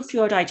switch off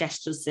your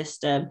digestive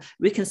system,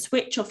 we can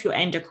switch off your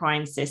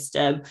endocrine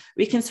system,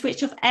 we can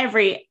switch off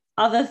every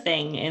other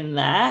thing in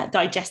there,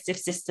 digestive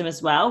system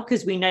as well,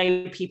 because we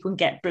know people can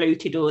get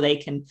bloated or they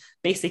can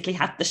basically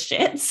have the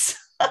shits.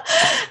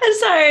 And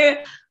so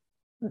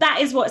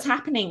that is what's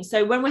happening.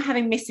 So when we're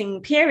having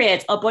missing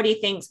periods, our body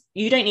thinks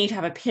you don't need to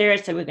have a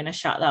period, so we're going to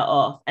shut that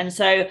off. And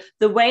so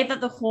the way that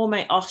the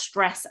hormone, our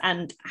stress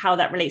and how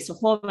that relates to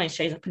hormones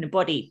shows up in the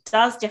body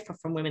does differ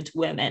from women to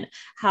women.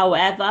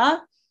 However,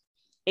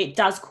 it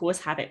does cause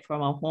havoc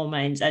from our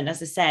hormones. And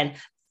as I said,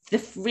 the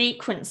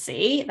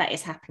frequency that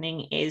is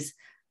happening is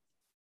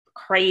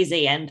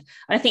crazy. And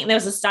I think there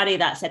was a study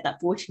that said that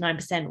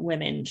 49%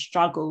 women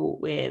struggle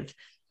with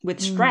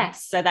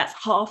stress. So that's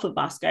half of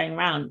us going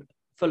around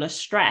full of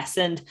stress.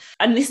 And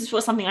this is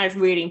what something I've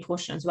really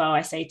important as well.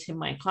 I say to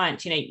my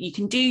clients, you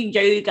can do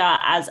yoga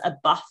as a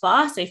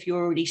buffer. So if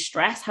you're already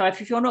stressed, however,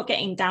 if you're not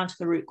getting down to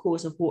the root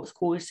cause of what's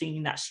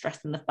causing that stress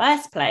in the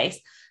first place,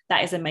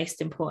 that is the most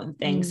important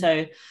thing.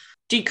 So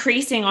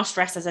decreasing our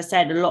stress, as I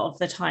said, a lot of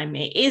the time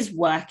it is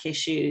work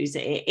issues,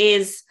 it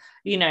is,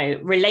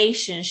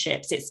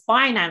 relationships, it's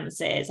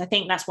finances. I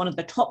think that's one of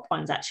the top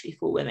ones actually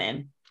for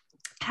women.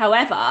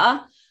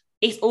 However,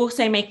 it's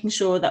also making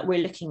sure that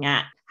we're looking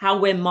at how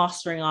we're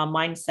mastering our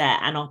mindset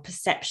and our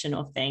perception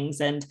of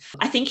things. And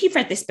I think you've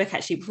read this book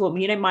actually before,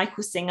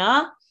 Michael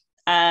Singer,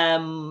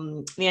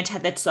 The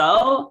Untethered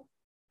Soul,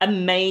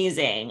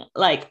 amazing.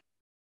 Like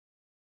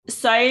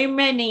so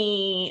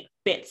many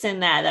bits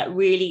in there that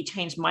really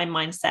changed my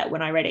mindset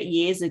when I read it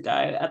years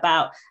ago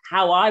about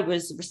how I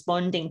was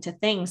responding to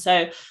things.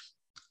 So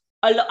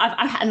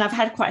I've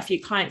had quite a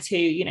few clients who,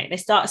 they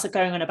start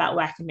going on about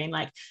work and being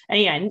like,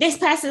 and this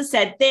person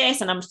said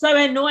this, and I'm so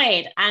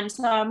annoyed. And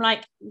so I'm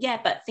like, yeah,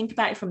 but think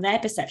about it from their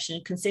perception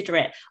and consider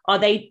it.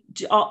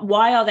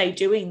 Why are they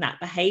doing that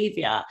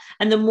behavior?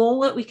 And the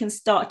more that we can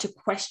start to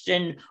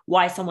question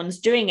why someone's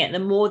doing it, the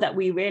more that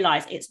we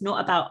realize it's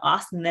not about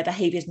us and their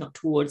behavior is not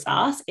towards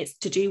us. It's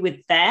to do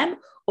with them,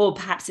 or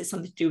perhaps it's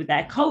something to do with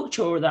their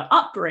culture or their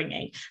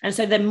upbringing. And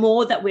so the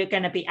more that we're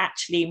going to be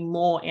actually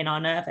more in our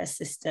nervous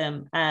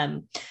system.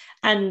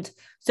 And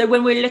so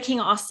when we're looking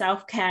at our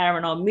self-care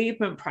and our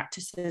movement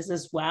practices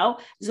as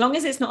well, as long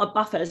as it's not a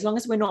buffer, as long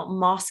as we're not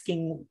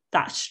masking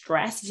that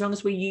stress, as long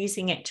as we're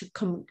using it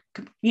to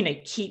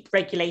keep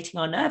regulating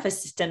our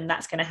nervous system,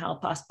 that's going to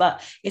help us.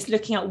 But it's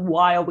looking at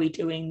why are we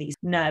doing these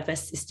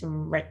nervous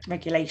system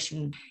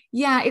regulation.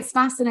 Yeah, it's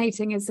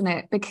fascinating, isn't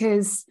it?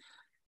 Because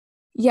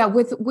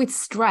with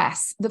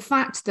stress, the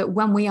fact that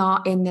when we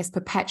are in this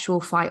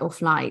perpetual fight or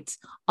flight,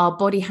 our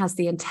body has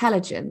the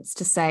intelligence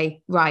to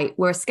say, right,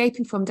 we're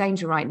escaping from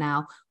danger right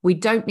now. We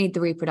don't need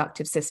the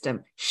reproductive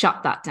system.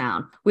 Shut that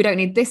down. We don't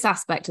need this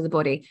aspect of the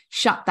body.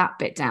 Shut that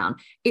bit down.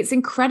 It's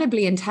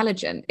incredibly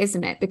intelligent,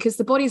 isn't it? Because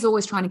the body's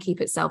always trying to keep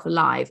itself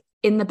alive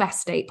in the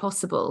best state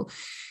possible.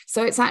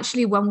 So it's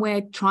actually when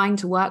we're trying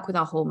to work with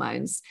our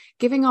hormones,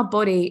 giving our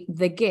body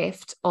the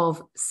gift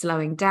of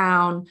slowing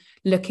down,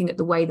 looking at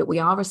the way that we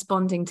are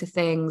responding to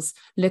things,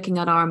 looking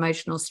at our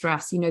emotional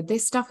stress.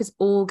 This stuff is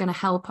all going to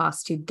help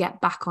us to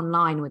get back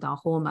online with our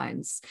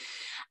hormones.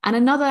 And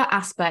another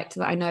aspect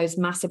that I know is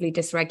massively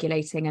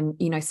dysregulating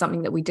and,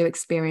 something that we do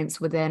experience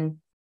within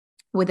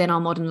our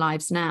modern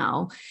lives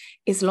now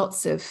is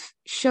lots of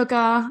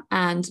sugar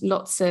and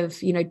lots of,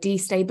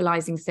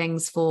 destabilizing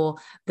things for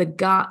the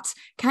gut.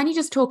 Can you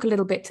just talk a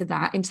little bit to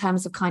that in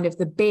terms of kind of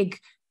the big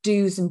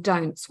do's and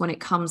don'ts when it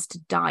comes to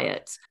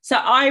diet? So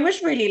I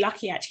was really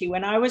lucky actually.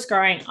 When I was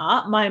growing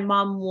up, my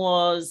mum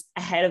was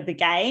ahead of the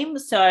game.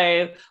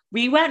 So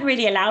we weren't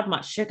really allowed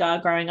much sugar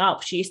growing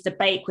up. She used to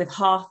bake with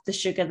half the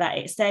sugar that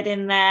it said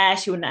in there.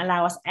 She wouldn't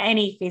allow us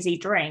any fizzy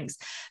drinks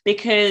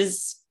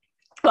because,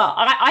 well,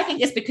 I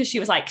think it's because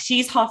she was like,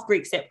 she's half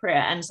Greek Cypriot.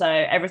 And so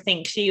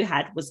everything she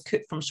had was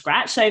cooked from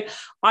scratch. So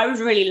I was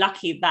really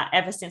lucky that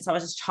ever since I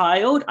was a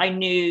child, I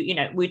knew,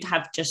 we'd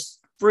have just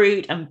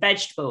fruit and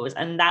vegetables,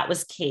 and that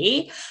was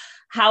key.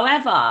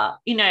 However,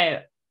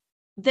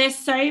 there's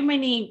so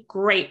many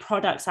great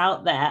products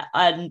out there,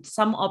 and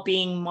some are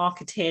being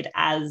marketed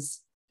as,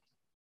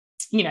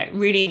 you know,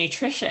 really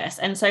nutritious.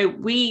 And so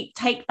we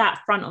take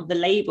that front of the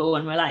label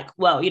and we're like,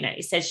 well, you know,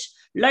 it says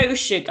low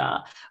sugar,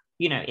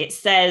 you know, it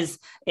says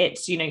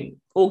it's, you know,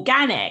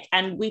 organic,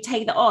 and we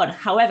take that on.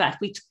 However, if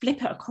we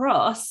flip it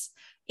across,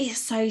 it's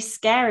so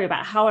scary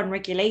about how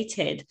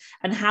unregulated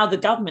and how the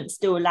government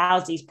still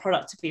allows these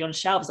products to be on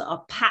shelves that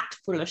are packed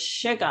full of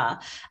sugar.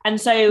 And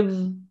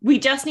so we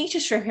just need to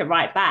strip it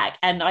right back.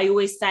 And I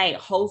always say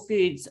Whole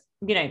Foods,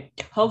 you know,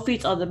 Whole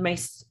Foods are the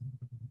most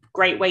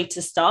great way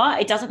to start.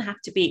 It doesn't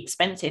have to be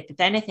expensive. If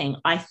anything,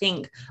 I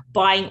think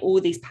buying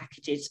all these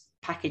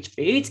packaged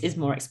foods is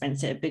more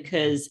expensive,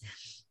 because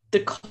the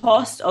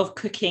cost of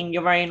cooking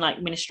your own like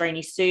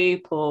minestrone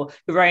soup or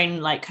your own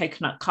like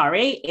coconut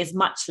curry is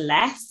much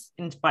less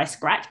by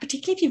scratch,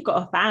 particularly if you've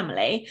got a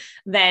family,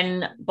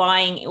 than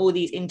buying all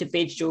these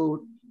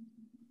individual,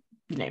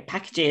 you know,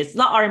 packages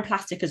that are in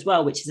plastic as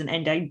well, which is an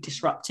endo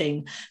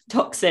disrupting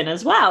toxin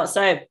as well.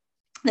 So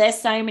there's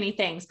so many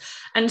things.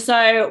 And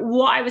so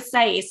what I would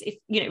say is, if,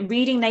 you know,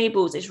 reading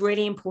labels is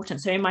really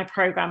important. So in my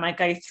program, I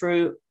go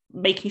through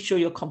making sure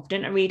you're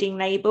confident at reading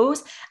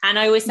labels. And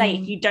I always say,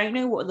 if you don't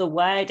know what the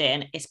word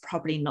in, it's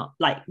probably not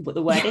like what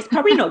the word is,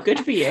 probably not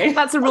good for you.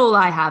 That's a rule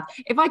I have.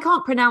 If I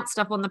can't pronounce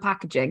stuff on the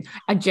packaging,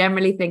 I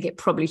generally think it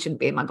probably shouldn't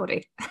be in my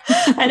body.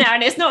 I know.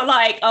 And it's not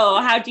like, oh,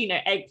 how do you know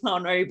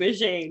eggplant or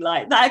aubergine?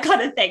 Like that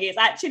kind of thing. It's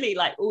actually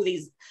like all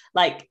these,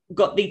 like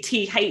got the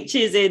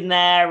THs in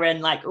there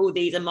and like all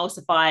these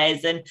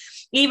emulsifiers and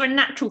even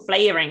natural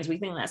flavorings. We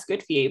think that's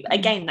good for you. But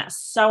again, that's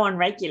so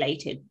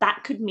unregulated.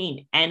 That could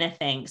mean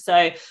anything.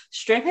 So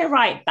strip it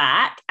right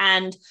back.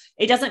 And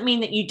it doesn't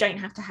mean that you don't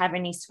have to have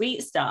any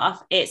sweet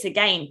stuff. It's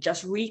again,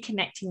 just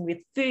reconnecting with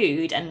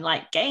food and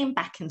like getting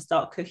back and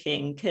start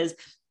cooking. Because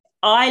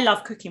I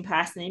love cooking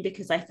personally,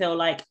 because I feel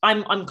like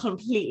I'm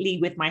completely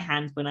with my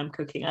hands when I'm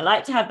cooking. I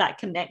like to have that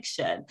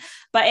connection,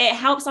 but it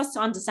helps us to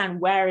understand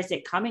where is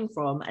it coming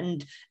from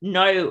and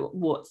know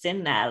what's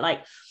in there.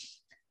 Like,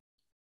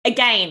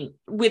 again,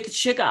 with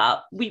sugar,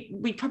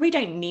 we probably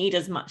don't need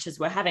as much as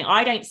we're having.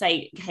 I don't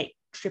say, hey,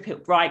 strip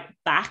it right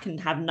back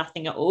and have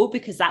nothing at all,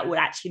 because that would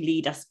actually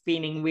lead us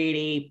feeling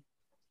really,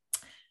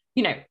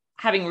 you know,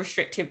 having a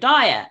restrictive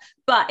diet.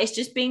 But it's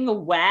just being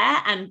aware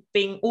and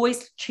being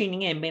always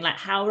tuning in, being like,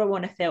 how do I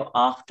want to feel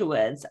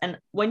afterwards? And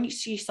when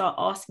you start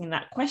asking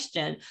that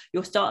question,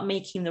 you'll start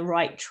making the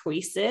right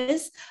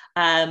choices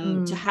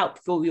to help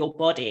fuel your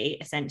body,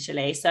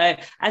 essentially. So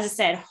as I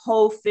said,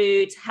 whole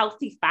foods,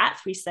 healthy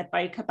fats we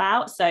spoke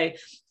about. So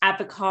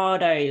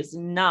avocados,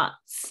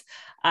 nuts,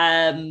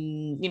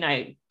 you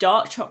know,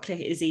 dark chocolate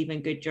is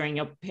even good during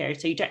your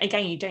period. So you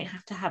don't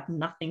have to have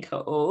nothing at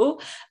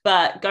all,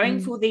 but going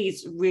for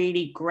these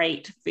really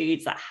great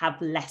foods that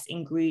have less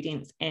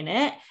ingredients in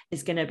it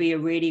is going to be a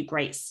really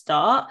great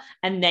start.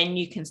 And then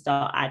you can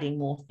start adding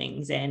more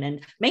things in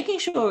and making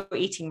sure you're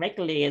eating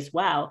regularly as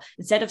well.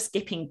 Instead of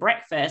skipping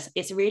breakfast,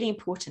 it's really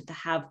important to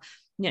have,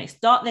 you know,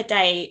 start the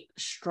day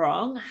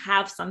strong,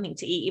 have something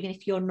to eat. Even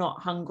if you're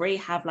not hungry,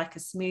 have like a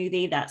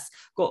smoothie that's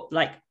got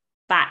like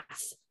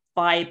fats,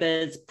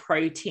 fibers,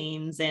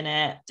 proteins in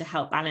it to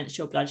help balance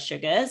your blood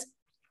sugars,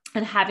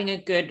 and having a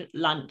good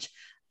lunch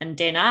and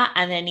dinner,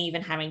 and then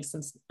even having some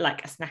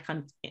like a snack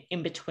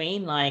in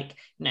between, like,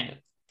 you know,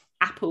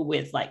 apple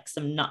with like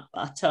some nut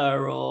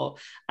butter or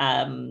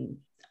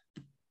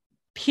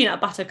peanut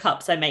butter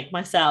cups I make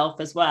myself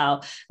as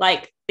well.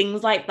 Like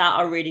things like that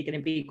are really going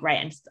to be great.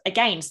 And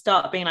again,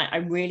 start being like,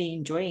 I'm really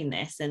enjoying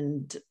this,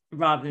 and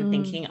rather than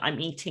thinking I'm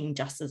eating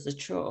just as a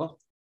chore.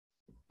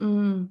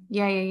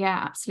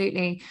 Yeah,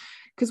 absolutely.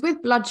 Because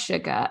with blood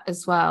sugar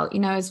as well, you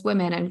know, as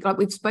women, and like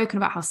we've spoken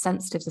about how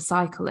sensitive the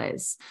cycle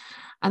is,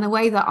 and the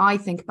way that I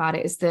think about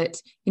it is that,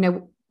 you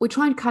know, we're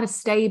trying to kind of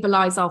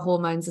stabilize our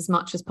hormones as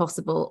much as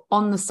possible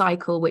on the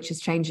cycle, which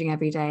is changing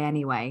every day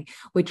anyway.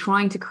 We're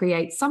trying to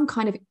create some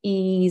kind of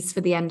ease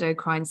for the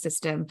endocrine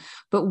system.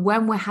 But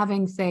when we're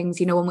having things,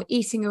 you know, when we're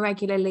eating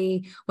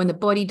irregularly, when the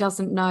body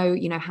doesn't know,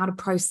 you know, how to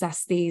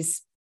process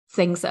these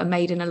things that are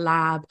made in a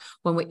lab,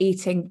 when we're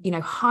eating, you know,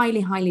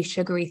 highly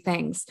sugary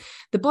things,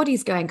 the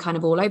body's going kind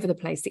of all over the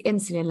place. The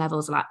insulin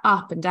levels are like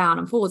up and down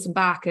and forwards and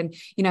back. And,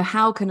 you know,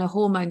 how can a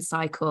hormone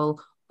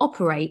cycle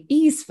operate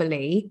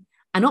easily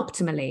and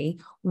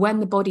optimally when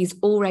the body's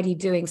already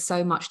doing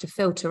so much to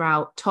filter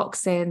out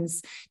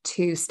toxins,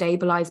 to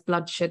stabilize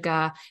blood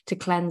sugar, to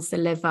cleanse the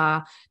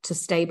liver, to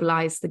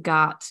stabilize the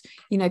gut?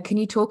 You know, can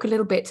you talk a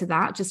little bit to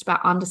that, just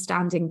about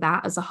understanding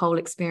that as a whole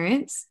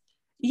experience?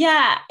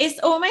 Yeah, it's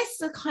almost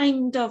the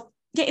kind of,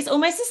 it's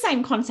almost the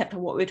same concept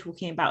of what we're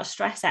talking about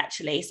stress,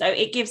 actually. So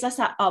it gives us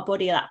our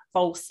body that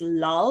false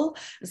lull.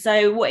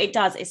 So what it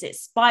does is it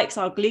spikes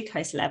our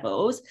glucose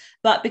levels,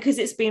 but because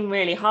it's been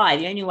really high,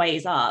 the only way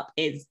is up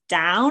is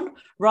down,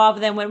 rather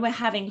than when we're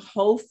having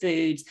whole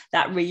foods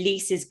that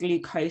releases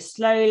glucose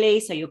slowly.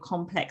 So your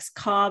complex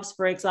carbs,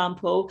 for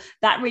example,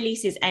 that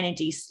releases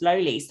energy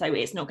slowly. So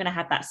it's not going to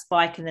have that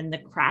spike and then the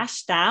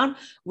crash down,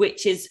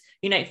 which is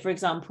you know, for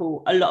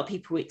example, a lot of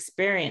people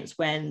experience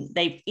when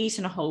they've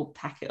eaten a whole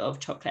packet of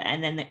chocolate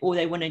and then all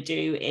they want to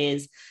do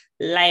is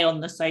lay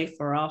on the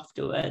sofa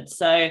afterwards.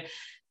 So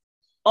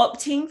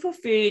opting for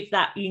food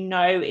that you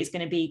know is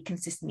going to be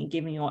consistently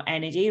giving your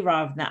energy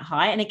rather than that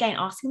high. And again,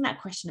 asking that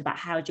question about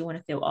how do you want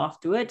to feel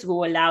afterwards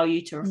will allow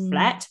you to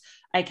reflect,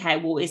 okay,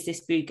 well, is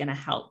this food going to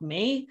help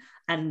me?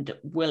 And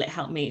will it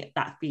help me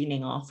that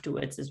feeling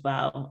afterwards as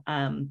well?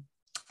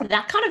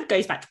 That kind of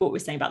goes back to what we're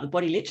saying about the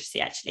body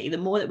literacy, actually. The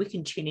more that we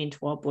can tune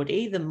into our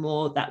body, the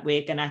more that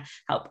we're going to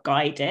help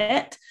guide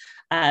it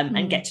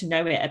and get to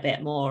know it a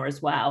bit more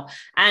as well.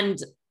 And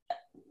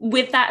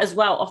with that as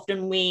well,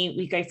 often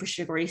we go for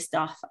sugary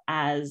stuff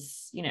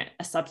as, you know,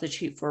 a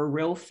substitute for a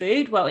real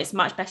food. Well, it's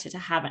much better to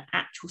have an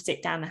actual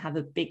sit down and have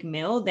a big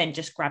meal than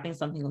just grabbing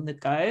something on the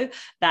go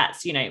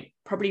that's, you know,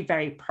 probably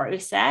very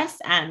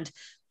processed and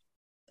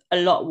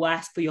a lot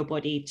worse for your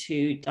body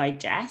to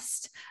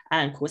digest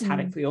and cause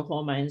havoc for your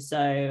hormones.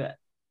 So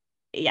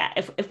yeah,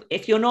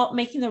 if you're not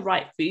making the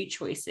right food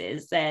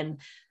choices, then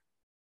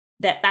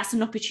that's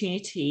an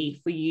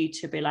opportunity for you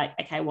to be like,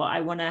 okay, well,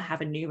 I want to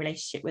have a new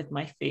relationship with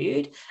my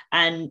food,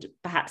 and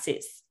perhaps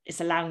it's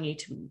allowing you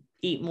to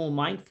eat more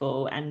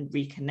mindful and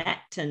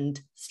reconnect and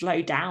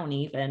slow down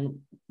even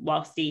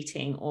whilst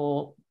eating,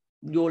 or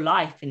your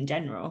life in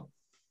general.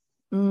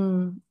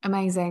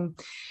 Amazing.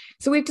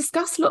 So we've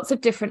discussed lots of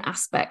different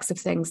aspects of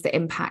things that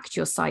impact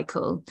your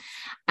cycle,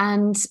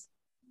 and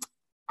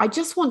I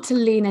just want to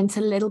lean into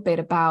a little bit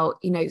about,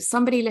 you know,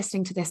 somebody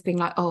listening to this being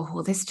like, oh,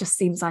 well, this just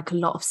seems like a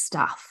lot of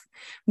stuff.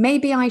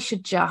 Maybe I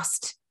should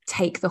just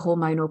take the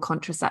hormonal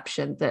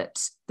contraception that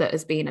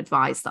has been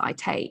advised that I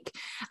take,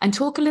 and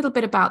talk a little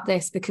bit about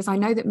this, because I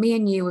know that me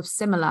and you were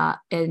similar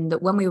in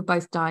that when we were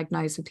both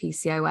diagnosed with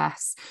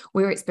PCOS,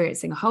 we were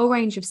experiencing a whole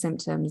range of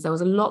symptoms. There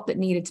was a lot that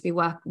needed to be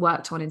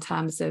worked on in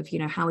terms of, you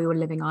know, how we were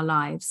living our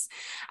lives.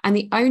 And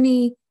the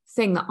only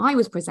thing that I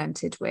was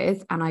presented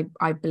with, and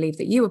I believe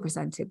that you were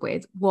presented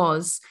with,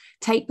 was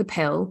take the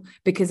pill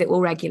because it will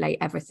regulate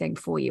everything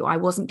for you. I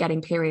wasn't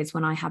getting periods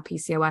when I had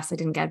PCOS. I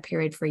didn't get a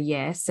period for a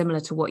year,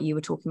 similar to what you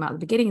were talking about at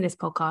the beginning of this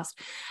podcast.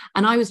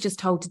 And I was just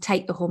told to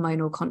take the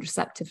hormonal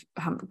contraceptive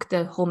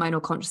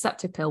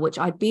pill, which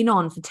I'd been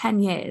on for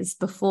 10 years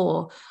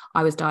before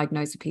I was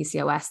diagnosed with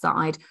PCOS, that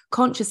I'd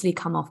consciously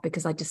come off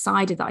because I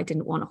decided that I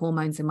didn't want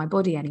hormones in my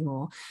body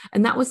anymore.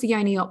 And that was the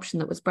only option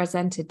that was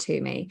presented to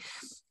me.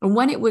 And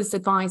when it was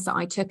advised that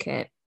I took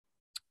it,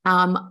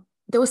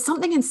 there was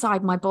something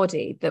inside my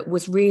body that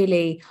was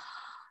really,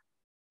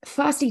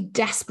 firstly,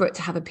 desperate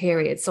to have a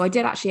period. So I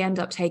did actually end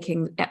up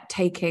taking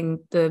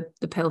the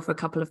pill for a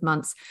couple of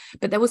months.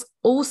 But there was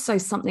also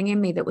something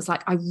in me that was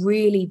like,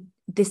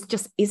 this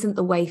just isn't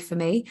the way for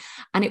me.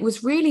 And it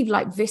was really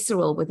like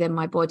visceral within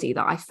my body,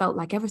 that I felt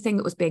like everything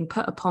that was being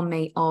put upon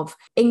me of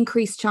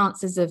increased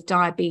chances of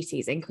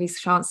diabetes,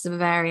 increased chances of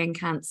ovarian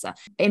cancer,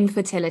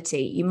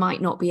 infertility, you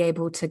might not be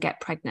able to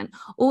get pregnant.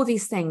 All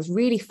these things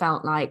really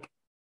felt like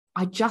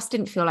I just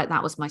didn't feel like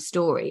that was my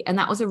story. And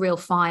that was a real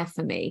fire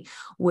for me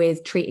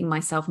with treating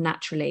myself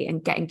naturally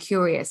and getting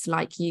curious,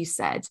 like you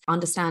said,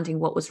 understanding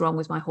what was wrong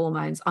with my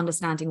hormones,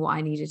 understanding what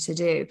I needed to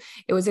do.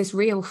 It was this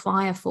real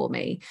fire for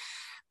me.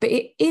 But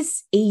it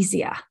is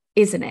easier,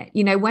 isn't it?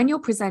 You know, when you're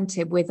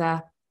presented with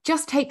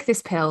just take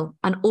this pill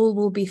and all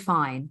will be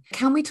fine.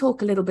 Can we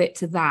talk a little bit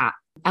to that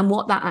and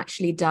what that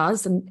actually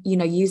does? And, you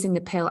know, using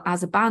the pill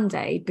as a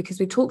band-aid, because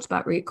we've talked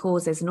about root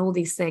causes and all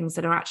these things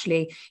that are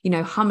actually, you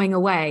know, humming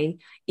away,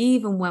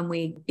 even when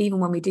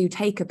we do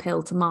take a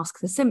pill to mask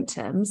the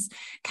symptoms.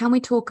 Can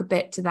we talk a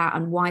bit to that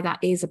and why that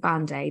is a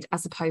band-aid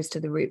as opposed to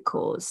the root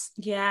cause?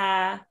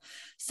 Yeah.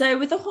 So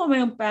with the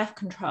hormonal birth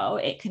control,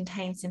 it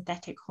contains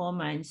synthetic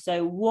hormones.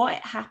 So what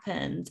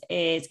happens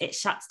is it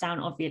shuts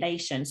down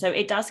ovulation. So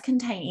it does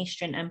contain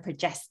estrogen and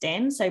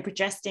progestin. So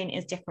progestin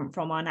is different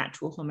from our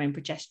natural hormone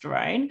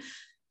progesterone.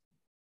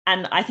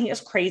 And I think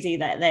it's crazy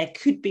that there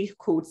could be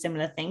called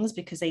similar things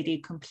because they do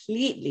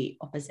completely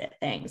opposite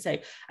things. So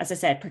as I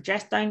said,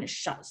 progesterone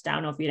shuts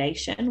down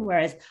ovulation,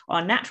 whereas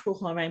our natural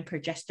hormone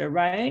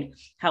progesterone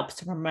helps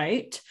to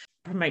promote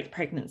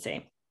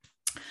pregnancy.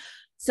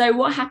 So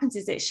what happens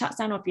is it shuts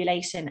down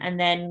ovulation. And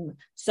then,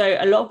 so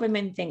a lot of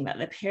women think that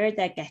the period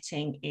they're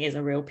getting is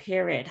a real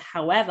period.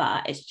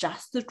 However, it's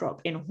just the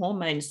drop in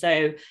hormones.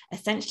 So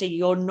essentially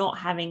you're not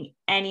having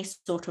any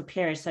sort of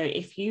period. So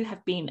if you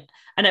have been,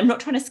 and I'm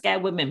not trying to scare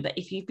women, but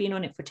if you've been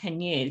on it for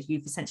 10 years,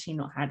 you've essentially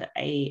not had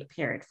a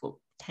period for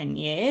 10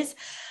 years.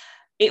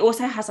 It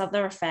also has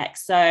other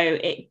effects. So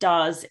it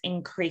does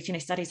increase, you know,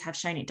 studies have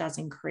shown it does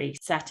increase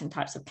certain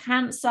types of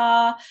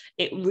cancer.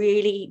 It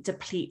really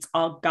depletes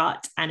our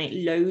gut and it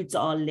loads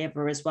our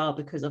liver as well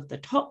because of the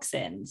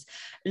toxins.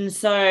 And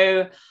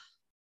so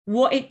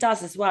what it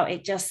does as well,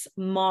 it just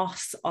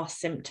masks our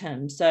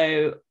symptoms.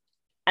 So,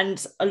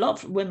 and a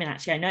lot of women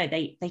actually, I know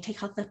they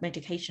take other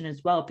medication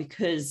as well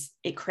because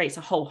it creates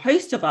a whole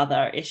host of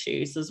other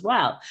issues as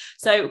well.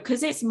 So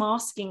because it's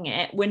masking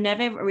it, we're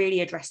never really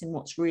addressing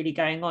what's really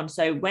going on.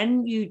 So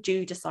when you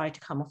do decide to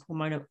come off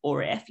hormonal,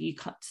 or if you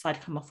decide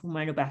to come off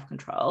hormonal birth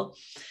control,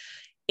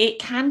 it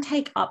can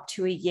take up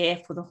to a year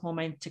for the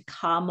hormone to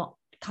come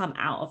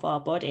out of our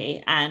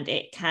body, and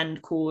it can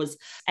cause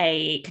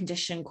a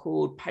condition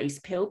called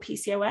post-pill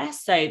PCOS.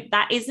 So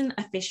that isn't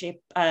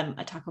officially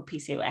a type of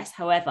PCOS.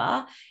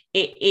 However,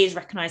 it is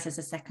recognized as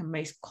the second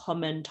most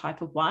common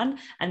type of one,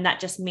 and that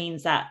just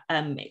means that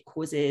it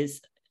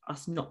causes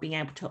us not being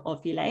able to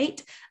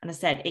ovulate. And I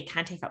said it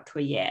can take up to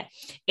a year.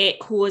 It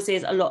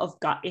causes a lot of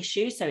gut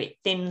issues, so it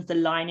thins the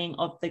lining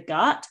of the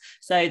gut,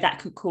 so that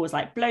could cause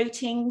like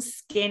bloating,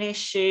 skin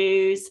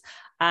issues.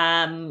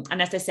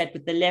 And as I said,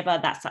 with the liver,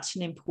 that's such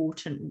an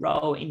important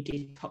role in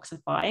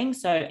detoxifying.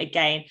 So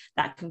again,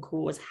 that can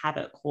cause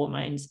havoc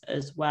hormones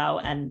as well,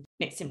 and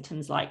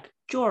symptoms like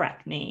jaw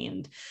acne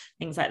and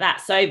things like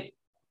that. So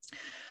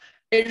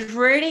it's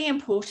really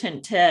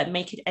important to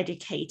make an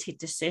educated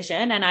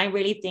decision. And I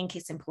really think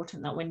it's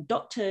important that when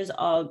doctors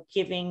are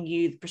giving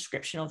you the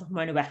prescription of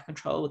hormonal birth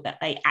control, that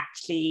they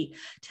actually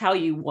tell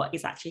you what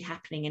is actually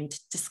happening and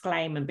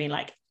disclaim and be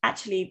like,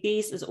 actually,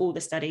 these is all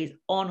the studies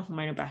on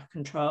hormonal birth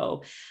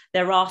control.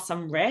 There are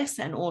some risks,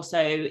 and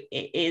also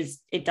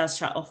it does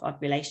shut off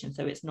ovulation,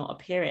 so it's not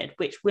a period,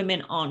 which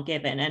women aren't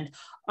given. And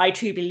I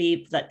truly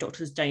believe that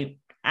doctors don't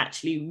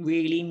actually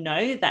really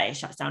know that it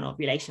shuts down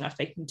ovulation. I've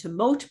spoken to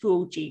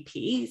multiple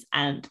GPs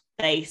and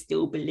they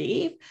still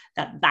believe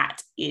that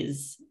that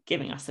is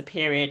giving us a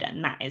period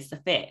and that is the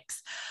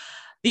fix.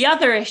 The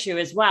other issue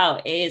as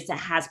well is there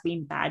has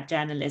been bad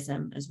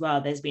journalism as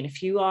well. There's been a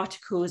few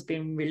articles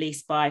being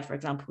released by, for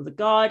example, The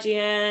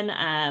Guardian,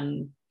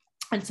 and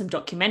some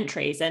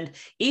documentaries, and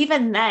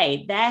even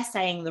they're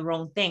saying the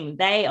wrong thing.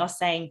 They are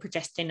saying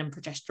progestin and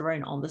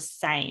progesterone are the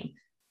same.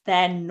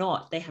 They're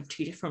not. They have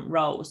two different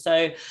roles.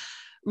 So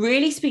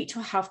really speak to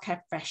a healthcare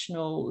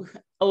professional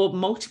or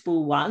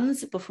multiple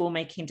ones before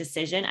making a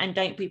decision, and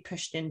don't be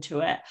pushed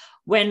into it.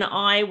 When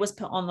I was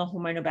put on the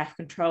hormonal birth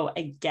control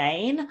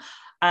again,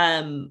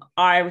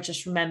 I would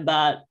just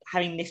remember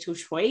having little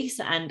choice.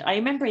 And I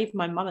remember even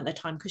my mum at the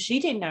time, because she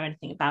didn't know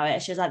anything about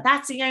it, she was like,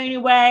 that's the only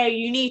way,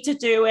 you need to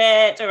do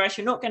it, or else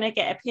you're not going to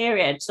get a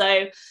period.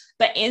 So,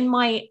 but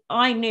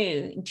I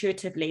knew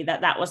intuitively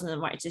that that wasn't the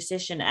right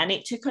decision. And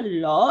it took a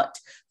lot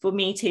for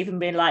me to even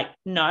be like,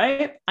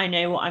 no, I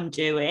know what I'm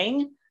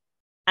doing,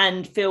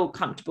 and feel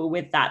comfortable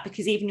with that,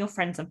 because even your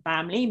friends and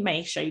family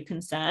may show you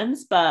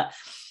concerns, but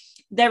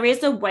there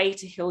is a way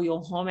to heal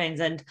your hormones.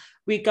 And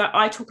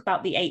I talk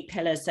about the 8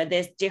 pillars. So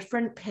there's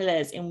different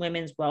pillars in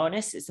women's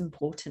wellness it's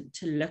important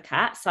to look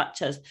at,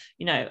 such as,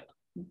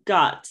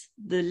 gut,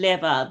 the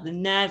liver, the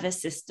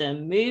nervous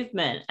system,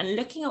 movement, and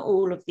looking at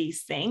all of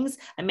these things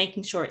and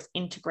making sure it's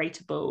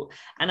integratable,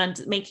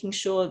 and making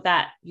sure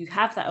that you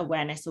have that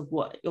awareness of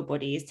what your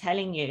body is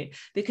telling you.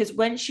 Because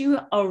once you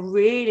are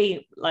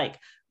really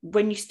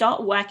when you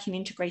start working,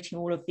 integrating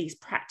all of these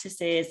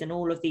practices and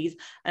all of these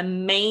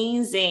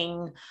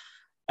amazing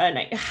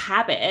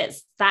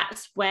habits,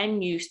 that's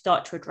when you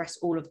start to address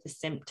all of the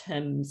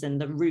symptoms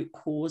and the root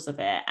cause of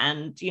it.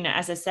 And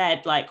as I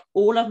said,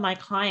 all of my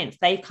clients,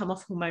 they've come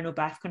off hormonal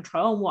birth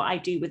control, and what I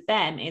do with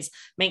them is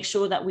make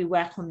sure that we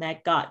work on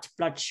their gut,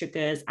 blood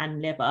sugars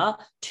and liver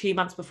 2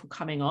 months before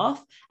coming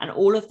off, and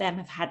all of them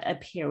have had a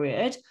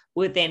period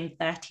within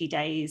 30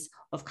 days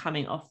of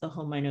coming off the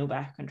hormonal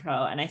birth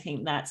control. And I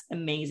think that's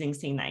amazing,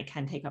 seeing that it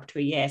can take up to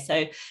a year.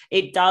 So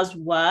it does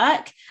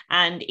work.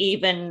 And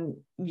even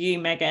you,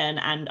 Megan,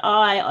 and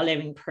I are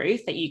living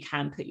proof that you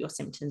can put your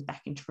symptoms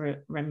back into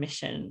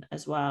remission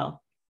as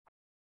well.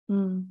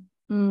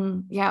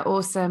 Yeah,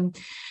 awesome.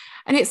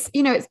 And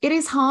it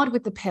is hard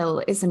with the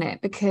pill, isn't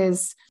it?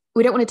 Because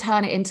we don't want to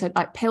turn it into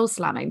pill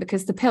slamming,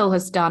 because the pill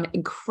has done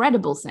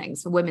incredible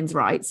things for women's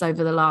rights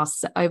over the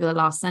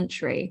last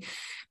century.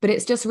 But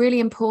it's just really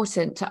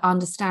important to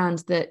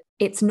understand that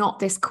it's not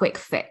this quick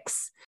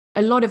fix.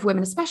 A lot of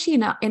women, especially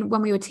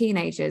when we were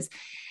teenagers,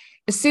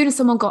 as soon as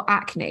someone got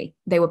acne,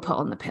 they were put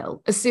on the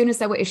pill. As soon as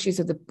there were issues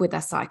with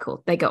their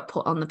cycle, they got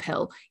put on the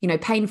pill.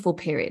 Painful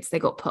periods, they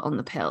got put on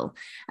the pill.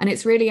 And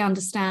it's really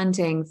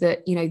understanding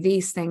that,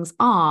 these things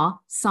are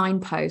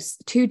signposts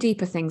to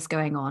deeper things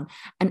going on.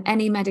 And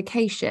any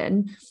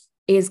medication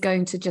is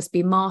going to just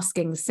be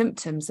masking the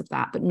symptoms of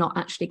that, but not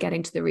actually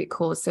getting to the root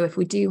cause. So if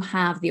we do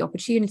have the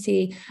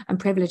opportunity and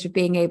privilege of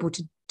being able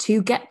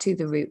to get to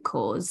the root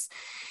cause,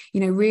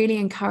 really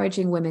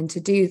encouraging women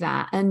to do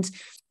that. And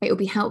it will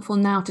be helpful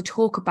now to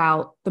talk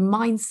about the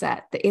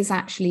mindset that is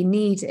actually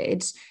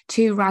needed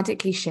to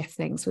radically shift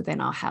things within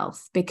our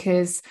health,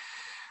 because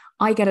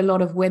I get a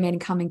lot of women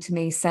coming to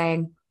me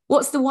saying,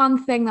 what's the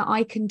one thing that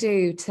I can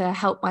do to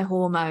help my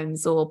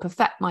hormones or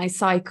perfect my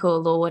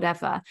cycle or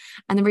whatever?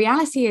 And the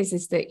reality is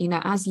that,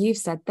 as you've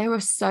said, there are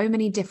so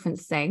many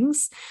different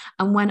things.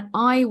 And when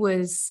I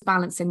was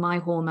balancing my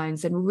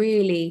hormones and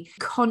really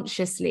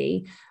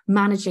consciously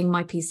managing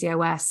my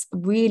PCOS,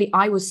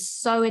 I was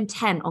so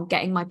intent on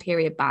getting my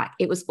period back.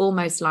 It was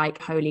almost like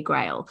holy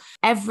grail.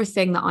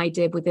 Everything that I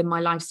did within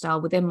my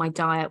lifestyle, within my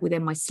diet,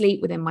 within my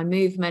sleep, within my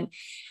movement,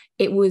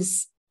 it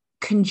was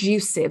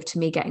conducive to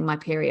me getting my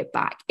period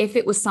back. If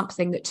it was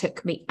something that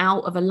took me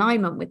out of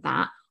alignment with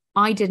that,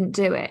 I didn't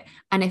do it.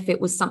 And if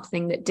it was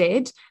something that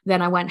did,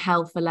 then I went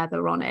hell for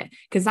leather on it,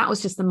 because that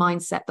was just the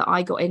mindset that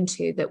I got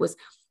into. That was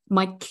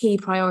my key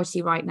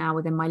priority right now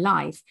within my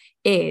life,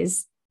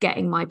 is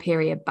getting my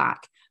period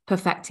back,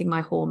 perfecting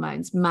my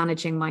hormones,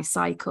 managing my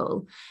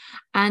cycle.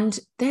 And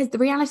the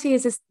reality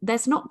is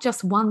there's not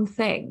just one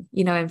thing,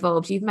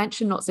 involved. You've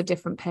mentioned lots of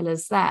different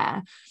pillars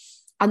there.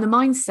 And the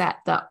mindset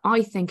that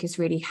I think is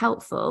really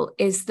helpful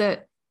is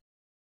that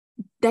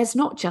there's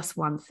not just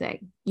one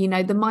thing. The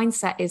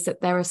mindset is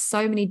that there are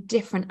so many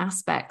different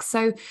aspects.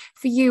 So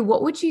for you,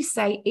 what would you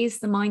say is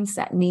the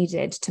mindset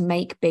needed to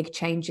make big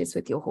changes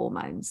with your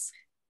hormones?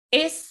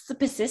 It's the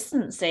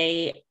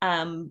persistency.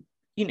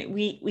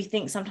 We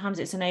think sometimes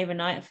it's an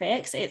overnight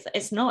fix.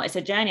 It's not. It's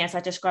a journey. As I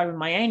described in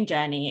my own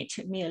journey, it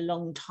took me a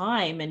long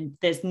time, and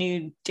there's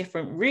new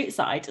different routes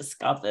that I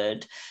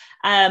discovered.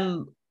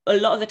 A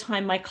lot of the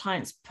time my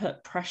clients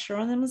put pressure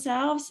on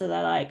themselves, so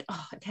they're like,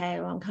 oh, okay,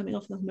 well, I'm coming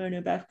off the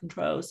hormonal birth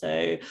control,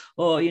 so,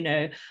 or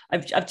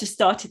I've just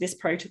started this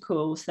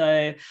protocol, so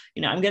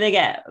I'm going to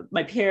get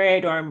my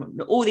period, or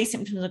all these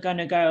symptoms are going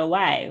to go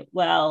away.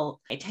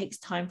 Well, it takes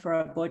time for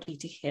our body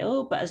to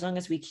heal, but as long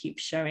as we keep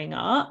showing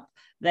up,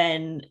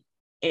 then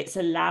it's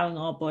allowing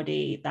our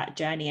body that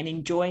journey and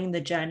enjoying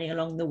the journey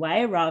along the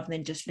way, rather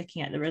than just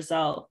looking at the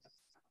result.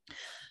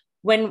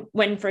 When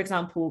for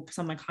example,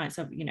 some of my clients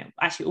have,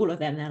 actually all of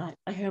them, they're like,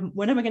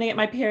 when am I going to get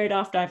my period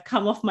after I've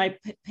come off my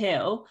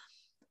pill?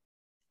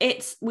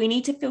 We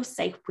need to feel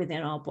safe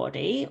within our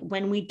body.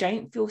 When we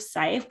don't feel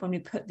safe, when we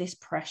put this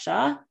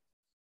pressure,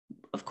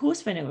 of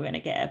course we're never going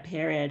to get a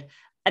period.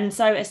 And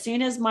so as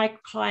soon as my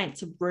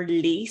clients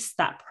release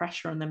that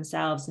pressure on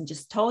themselves and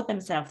just told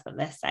themselves that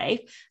they're safe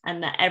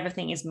and that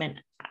everything is meant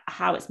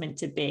how it's meant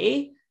to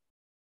be,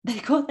 they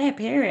got their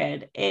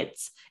period.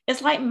 It's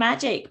like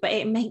magic, but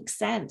it makes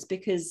sense,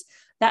 because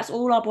that's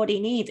all our body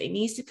needs. It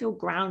needs to feel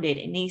grounded,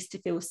 it needs to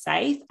feel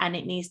safe, and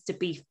it needs to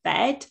be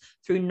fed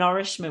through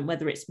nourishment,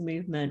 whether it's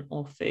movement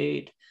or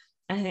food.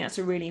 And I think that's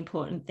a really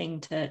important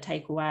thing to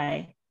take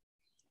away.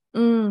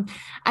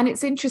 And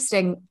it's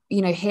interesting,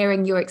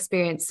 hearing your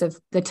experience of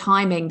the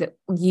timing that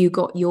you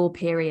got your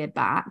period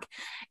back.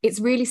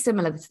 It's really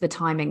similar to the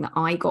timing that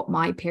I got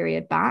my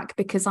period back,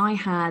 because I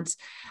had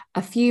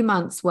a few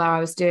months where I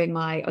was doing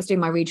my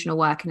regional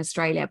work in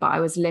Australia, but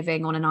I was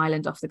living on an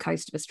island off the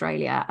coast of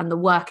Australia, and the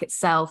work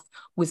itself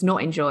was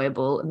not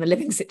enjoyable and the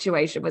living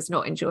situation was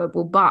not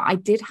enjoyable, but I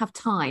did have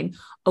time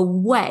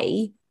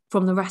away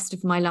from the rest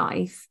of my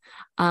life.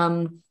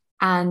 And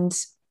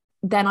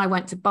then I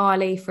went to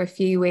Bali for a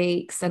few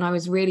weeks, and I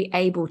was really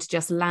able to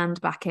just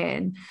land back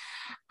in.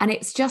 And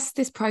it's just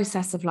this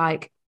process of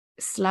like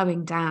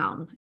slowing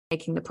down,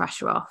 taking the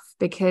pressure off,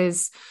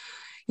 because,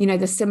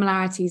 the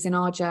similarities in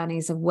our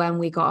journeys of when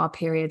we got our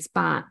periods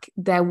back,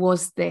 there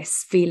was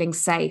this feeling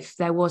safe,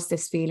 there was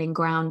this feeling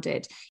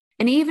grounded.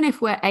 And even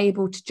if we're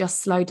able to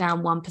just slow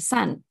down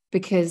 1%,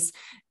 because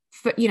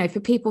for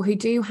people who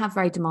do have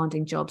very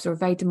demanding jobs or a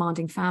very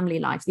demanding family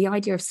life, the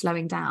idea of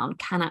slowing down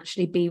can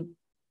actually be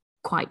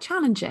quite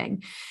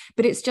challenging.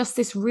 But it's just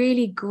this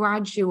really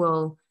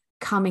gradual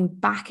coming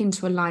back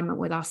into alignment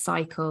with our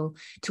cycle,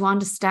 to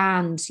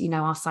understand,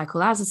 our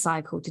cycle as a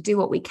cycle, to do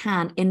what we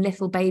can in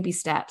little baby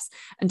steps,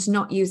 and to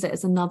not use it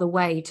as another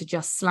way to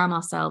just slam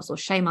ourselves or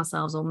shame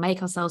ourselves or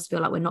make ourselves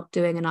feel like we're not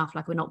doing enough,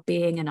 like we're not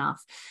being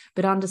enough.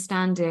 But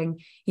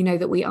understanding,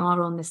 that we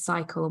are on this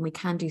cycle and we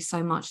can do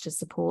so much to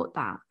support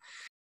that.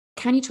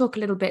 Can you talk a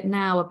little bit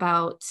now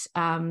about,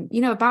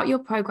 about your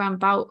program,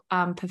 about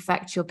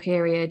Perfect Your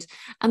Period,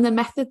 and the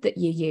method that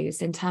you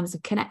use in terms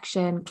of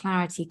connection,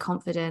 clarity,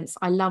 confidence?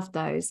 I love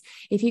those.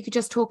 If you could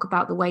just talk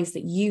about the ways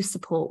that you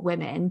support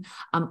women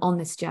on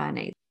this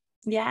journey.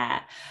 Yeah.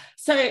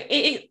 So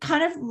it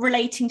kind of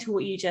relating to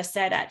what you just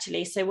said,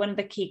 actually. So one of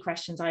the key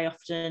questions I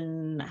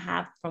often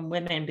have from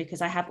women,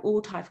 because I have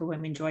all type of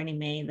women joining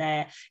me,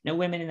 they're,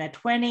 women in their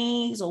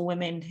 20s or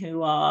women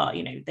who are,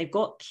 they've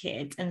got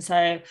kids. And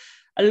so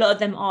a lot of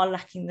them are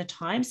lacking the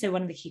time. So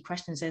one of the key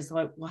questions is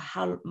like, well,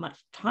 how much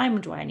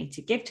time do I need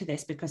to give to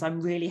this? Because I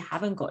really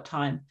haven't got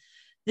time.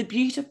 The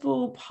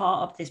beautiful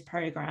part of this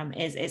program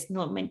is it's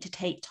not meant to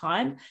take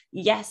time.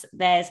 Yes,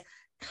 there's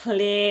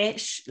clear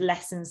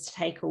lessons to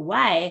take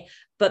away,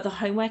 but the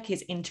homework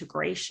is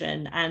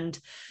integration. And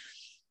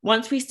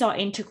once we start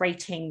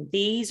integrating,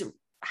 these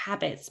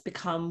habits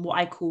become what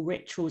I call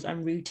rituals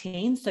and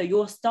routines. So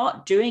you'll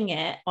start doing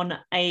it on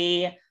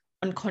a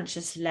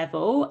unconscious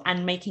level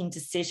and making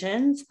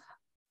decisions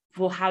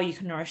for how you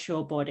can nourish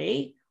your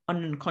body on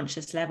an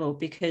unconscious level,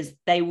 because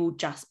they will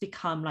just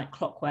become like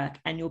clockwork,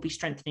 and you'll be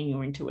strengthening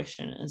your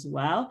intuition as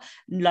well,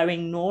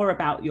 knowing more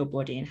about your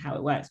body and how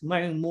it works,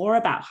 knowing more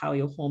about how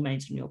your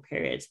hormones and your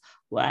periods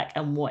work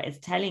and what it's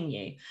telling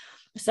you.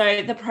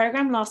 So the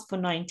program lasts for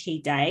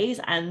 90 days.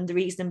 And the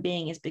reason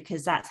being is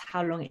because that's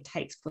how long it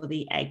takes for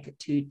the egg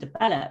to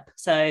develop.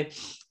 So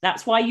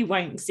that's why you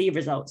won't see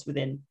results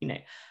within,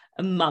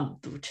 a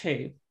month or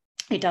two.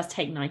 It does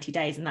take 90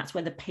 days. And that's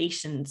where the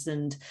patience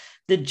and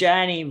the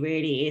journey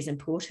really is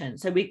important.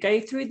 So we go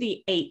through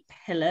the 8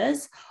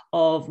 pillars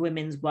of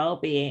women's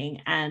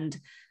well-being. And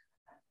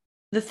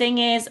the thing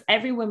is,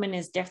 every woman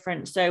is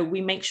different. So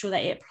we make sure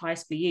that it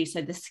applies for you.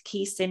 So this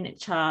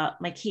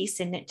my key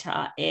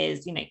signature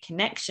is,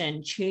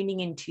 connection, tuning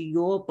into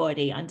your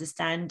body,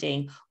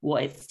 understanding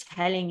what it's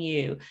telling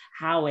you,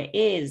 how it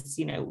is,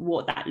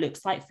 what that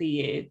looks like for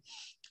you.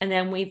 And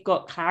then we've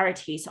got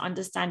clarity, so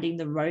understanding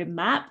the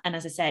roadmap. And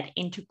as I said,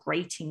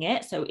 integrating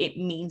it so it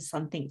means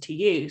something to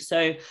you. So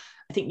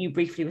I think you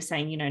briefly were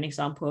saying, an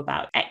example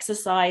about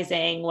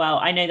exercising. Well,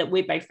 I know that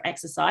we're both for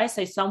exercise.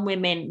 So some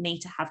women need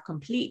to have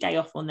complete day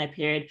off on their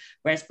period.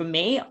 Whereas for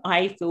me,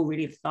 I feel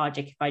really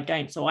lethargic if I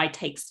don't. So I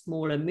take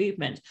smaller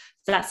movement.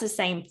 So that's the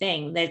same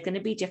thing. There's going to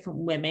be different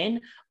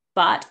women,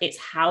 but it's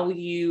how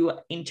you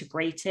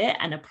integrate it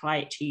and apply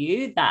it to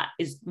you that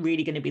is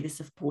really going to be the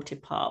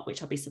supportive part,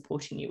 which I'll be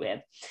supporting you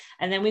with.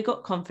 And then we've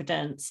got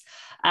confidence.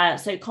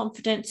 So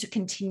confidence to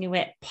continue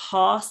it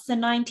past the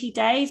 90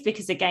 days,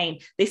 because again,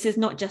 this is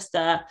not just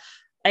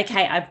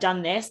okay, I've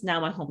done this, now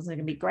my hormones are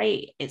going to be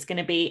great. It's going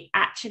to be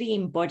actually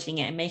embodying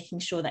it and making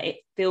sure that it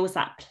feels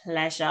that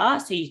pleasure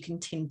so you can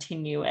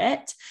continue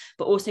it,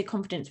 but also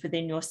confidence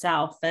within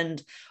yourself.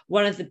 And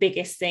one of the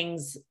biggest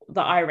things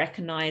that I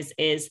recognize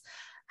is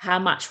how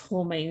much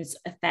hormones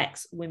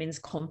affects women's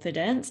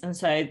confidence. And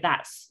so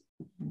that's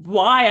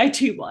why I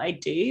do what I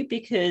do,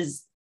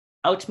 because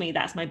ultimately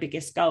that's my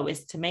biggest goal,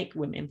 is to make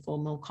women feel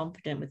more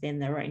confident within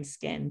their own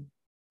skin.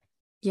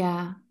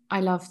 Yeah,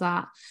 I love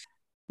that.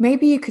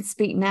 Maybe you could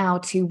speak now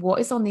to what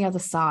is on the other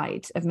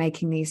side of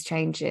making these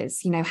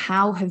changes.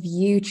 How have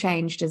you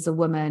changed as a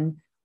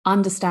woman,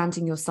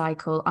 understanding your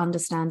cycle,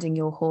 understanding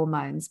your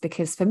hormones?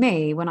 Because for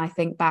me, when I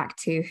think back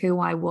to who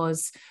I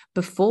was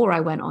before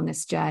I went on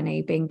this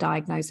journey, being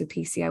diagnosed with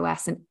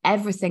PCOS, and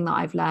everything that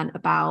I've learned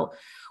about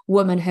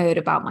womanhood,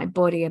 about my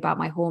body, about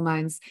my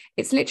hormones,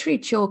 it's literally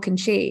chalk and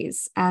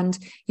cheese. And,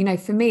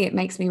 for me, it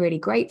makes me really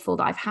grateful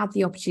that I've had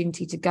the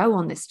opportunity to go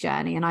on this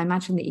journey. And I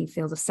imagine that you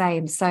feel the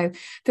same. So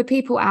for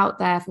people out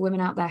there, for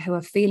women out there who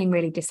are feeling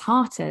really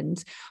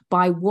disheartened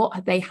by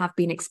what they have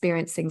been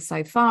experiencing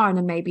so far, and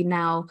then maybe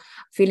now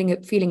feeling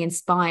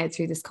inspired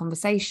through this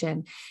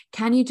conversation,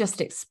 can you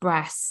just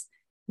express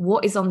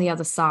what is on the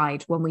other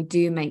side when we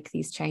do make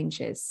these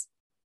changes?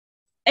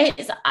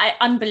 It's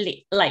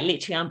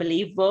literally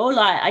unbelievable.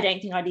 I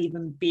don't think I'd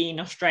even be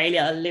in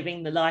Australia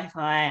living the life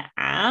I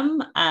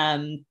am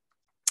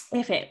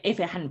if it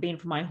hadn't been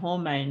for my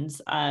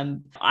hormones.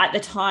 At the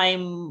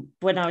time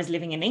when I was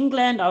living in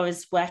England, I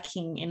was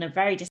working in a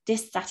very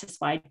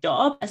dissatisfied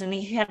job. As in,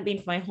 if it hadn't been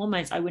for my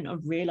hormones, I wouldn't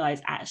have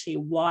realized actually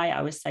why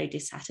I was so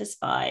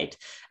dissatisfied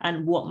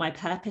and what my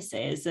purpose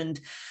is. And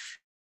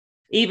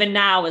even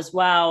now as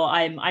well,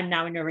 I'm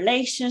now in a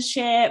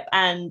relationship,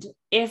 and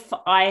if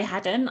I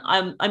hadn't,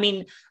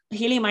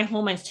 healing my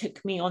hormones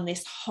took me on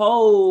this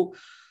whole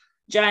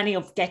journey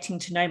of getting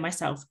to know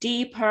myself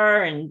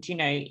deeper, and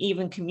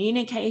even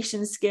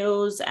communication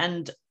skills.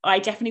 And I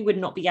definitely would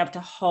not be able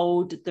to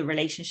hold the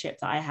relationship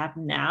that I have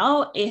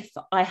now if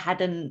I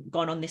hadn't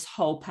gone on this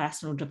whole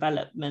personal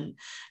development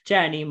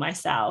journey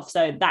myself.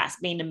 So that's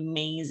been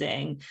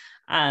amazing.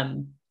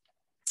 And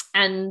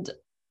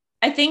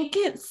I think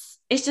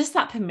it's just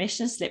that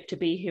permission slip to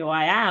be who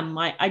I am.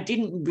 I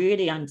didn't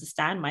really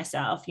understand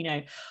myself.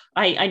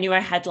 I knew I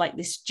had like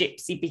this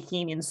gypsy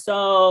bohemian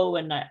soul,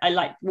 and I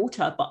liked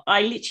water, but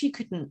I literally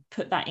couldn't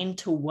put that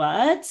into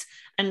words.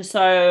 And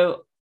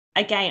so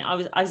again,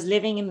 I was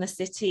living in the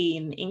city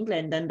in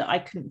England, and I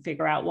couldn't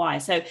figure out why.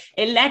 So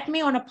it led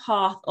me on a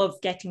path of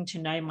getting to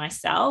know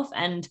myself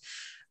and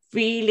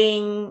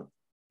feeling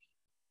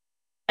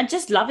and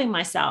just loving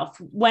myself.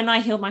 When I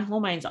healed my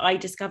hormones, I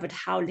discovered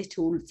how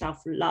little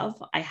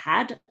self-love I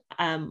had,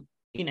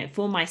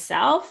 for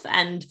myself.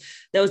 And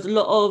there was a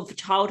lot of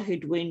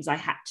childhood wounds I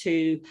had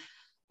to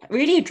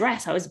really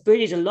address. I was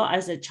bullied a lot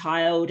as a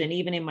child, and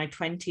even in my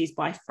 20s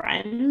by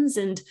friends.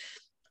 And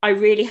I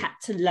really had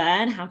to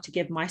learn how to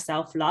give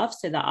myself love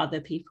so that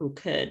other people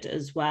could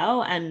as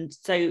well. And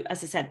so,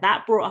 as I said,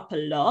 that brought up a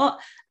lot,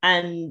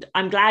 and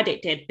I'm glad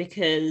it did,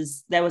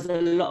 because there was a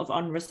lot of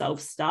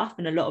unresolved stuff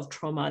and a lot of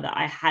trauma that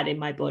I had in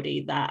my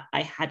body that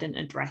I hadn't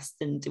addressed,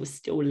 and it was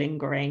still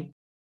lingering.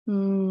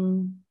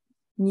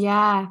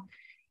 Yeah.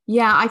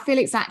 Yeah, I feel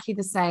exactly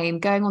the same.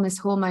 Going on this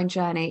hormone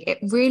journey, it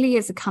really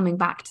is a coming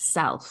back to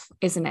self,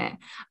 isn't it?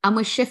 And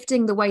we're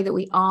shifting the way that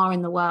we are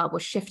in the world. We're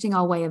shifting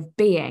our way of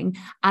being,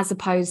 as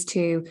opposed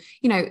to,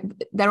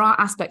 there are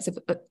aspects of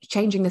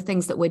changing the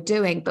things that we're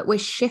doing, but we're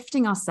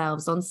shifting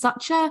ourselves on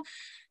such a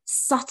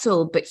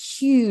subtle but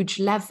huge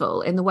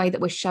level in the way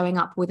that we're showing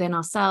up within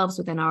ourselves,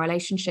 within our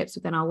relationships,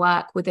 within our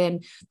work,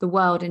 within the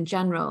world in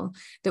general,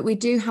 that we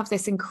do have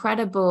this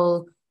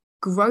incredible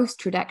growth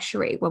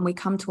trajectory when we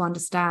come to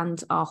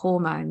understand our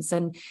hormones.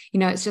 And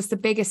it's just the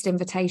biggest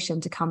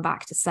invitation to come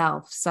back to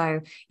self.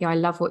 So I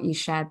love what you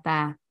shared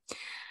there.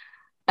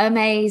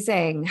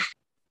 Amazing.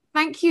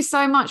 Thank you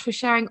so much for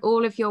sharing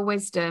all of your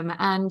wisdom.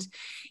 And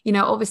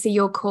obviously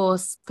your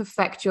course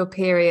Perfect Your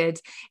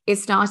Period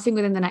is starting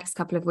within the next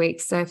couple of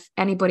weeks. So if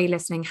anybody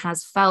listening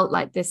has felt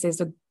like this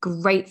is a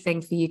great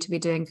thing for you to be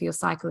doing for your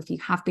cycle. If you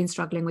have been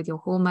struggling with your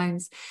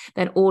hormones,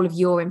 then all of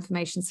your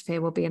information,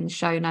 Sophia, will be in the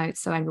show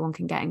notes so everyone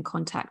can get in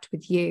contact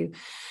with you.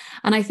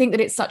 And I think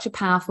that it's such a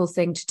powerful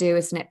thing to do,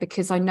 isn't it?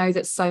 Because I know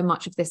that so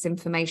much of this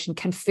information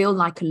can feel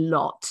like a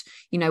lot,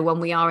 you know, when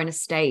we are in a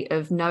state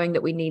of knowing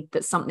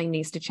that something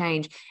needs to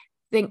change.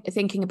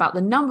 Thinking about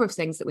the number of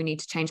things that we need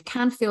to change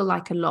can feel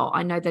like a lot.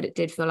 I know that it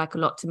did feel like a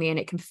lot to me, and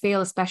it can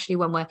feel, especially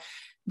when we're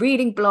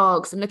reading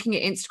blogs and looking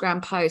at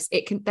Instagram posts,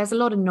 there's a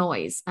lot of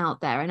noise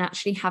out there, and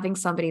actually having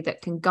somebody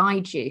that can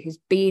guide you, who's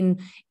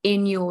been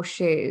in your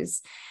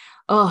shoes,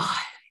 oh,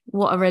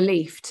 what a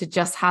relief to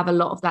just have a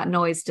lot of that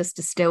noise just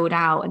distilled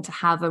out, and to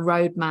have a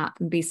roadmap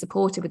and be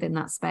supported within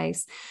that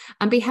space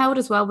and be held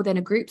as well within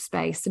a group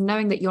space, and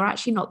knowing that you're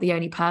actually not the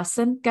only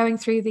person going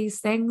through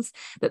these things,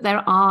 that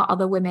there are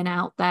other women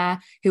out there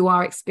who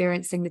are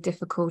experiencing the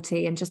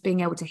difficulty, and just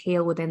being able to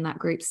heal within that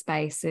group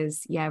space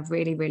is,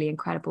 really, really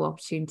incredible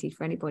opportunity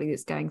for anybody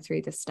that's going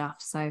through this stuff.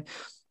 So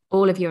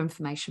all of your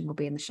information will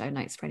be in the show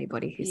notes for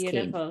anybody who's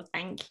Beautiful. keen.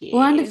 Thank you.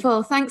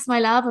 Wonderful. Thanks, my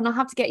love. And I'll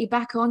have to get you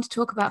back on to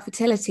talk about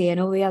fertility and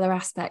all the other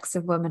aspects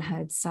of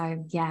womanhood.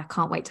 So yeah,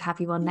 can't wait to have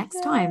you on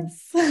next time.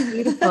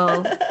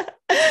 Beautiful.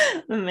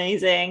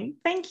 Amazing.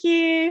 Thank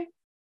you.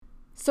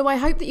 So I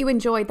hope that you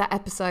enjoyed that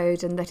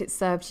episode and that it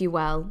served you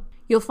well.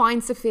 You'll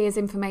find Sophia's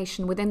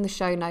information within the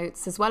show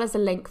notes, as well as a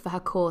link for her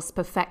course,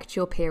 Perfect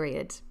Your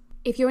Period.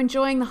 If you're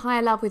enjoying the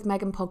Higher Love with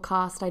Megan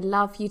podcast, I'd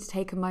love for you to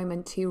take a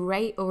moment to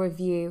rate or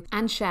review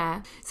and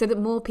share so that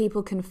more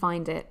people can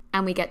find it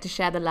and we get to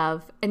share the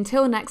love.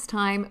 Until next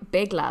time,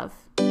 big love.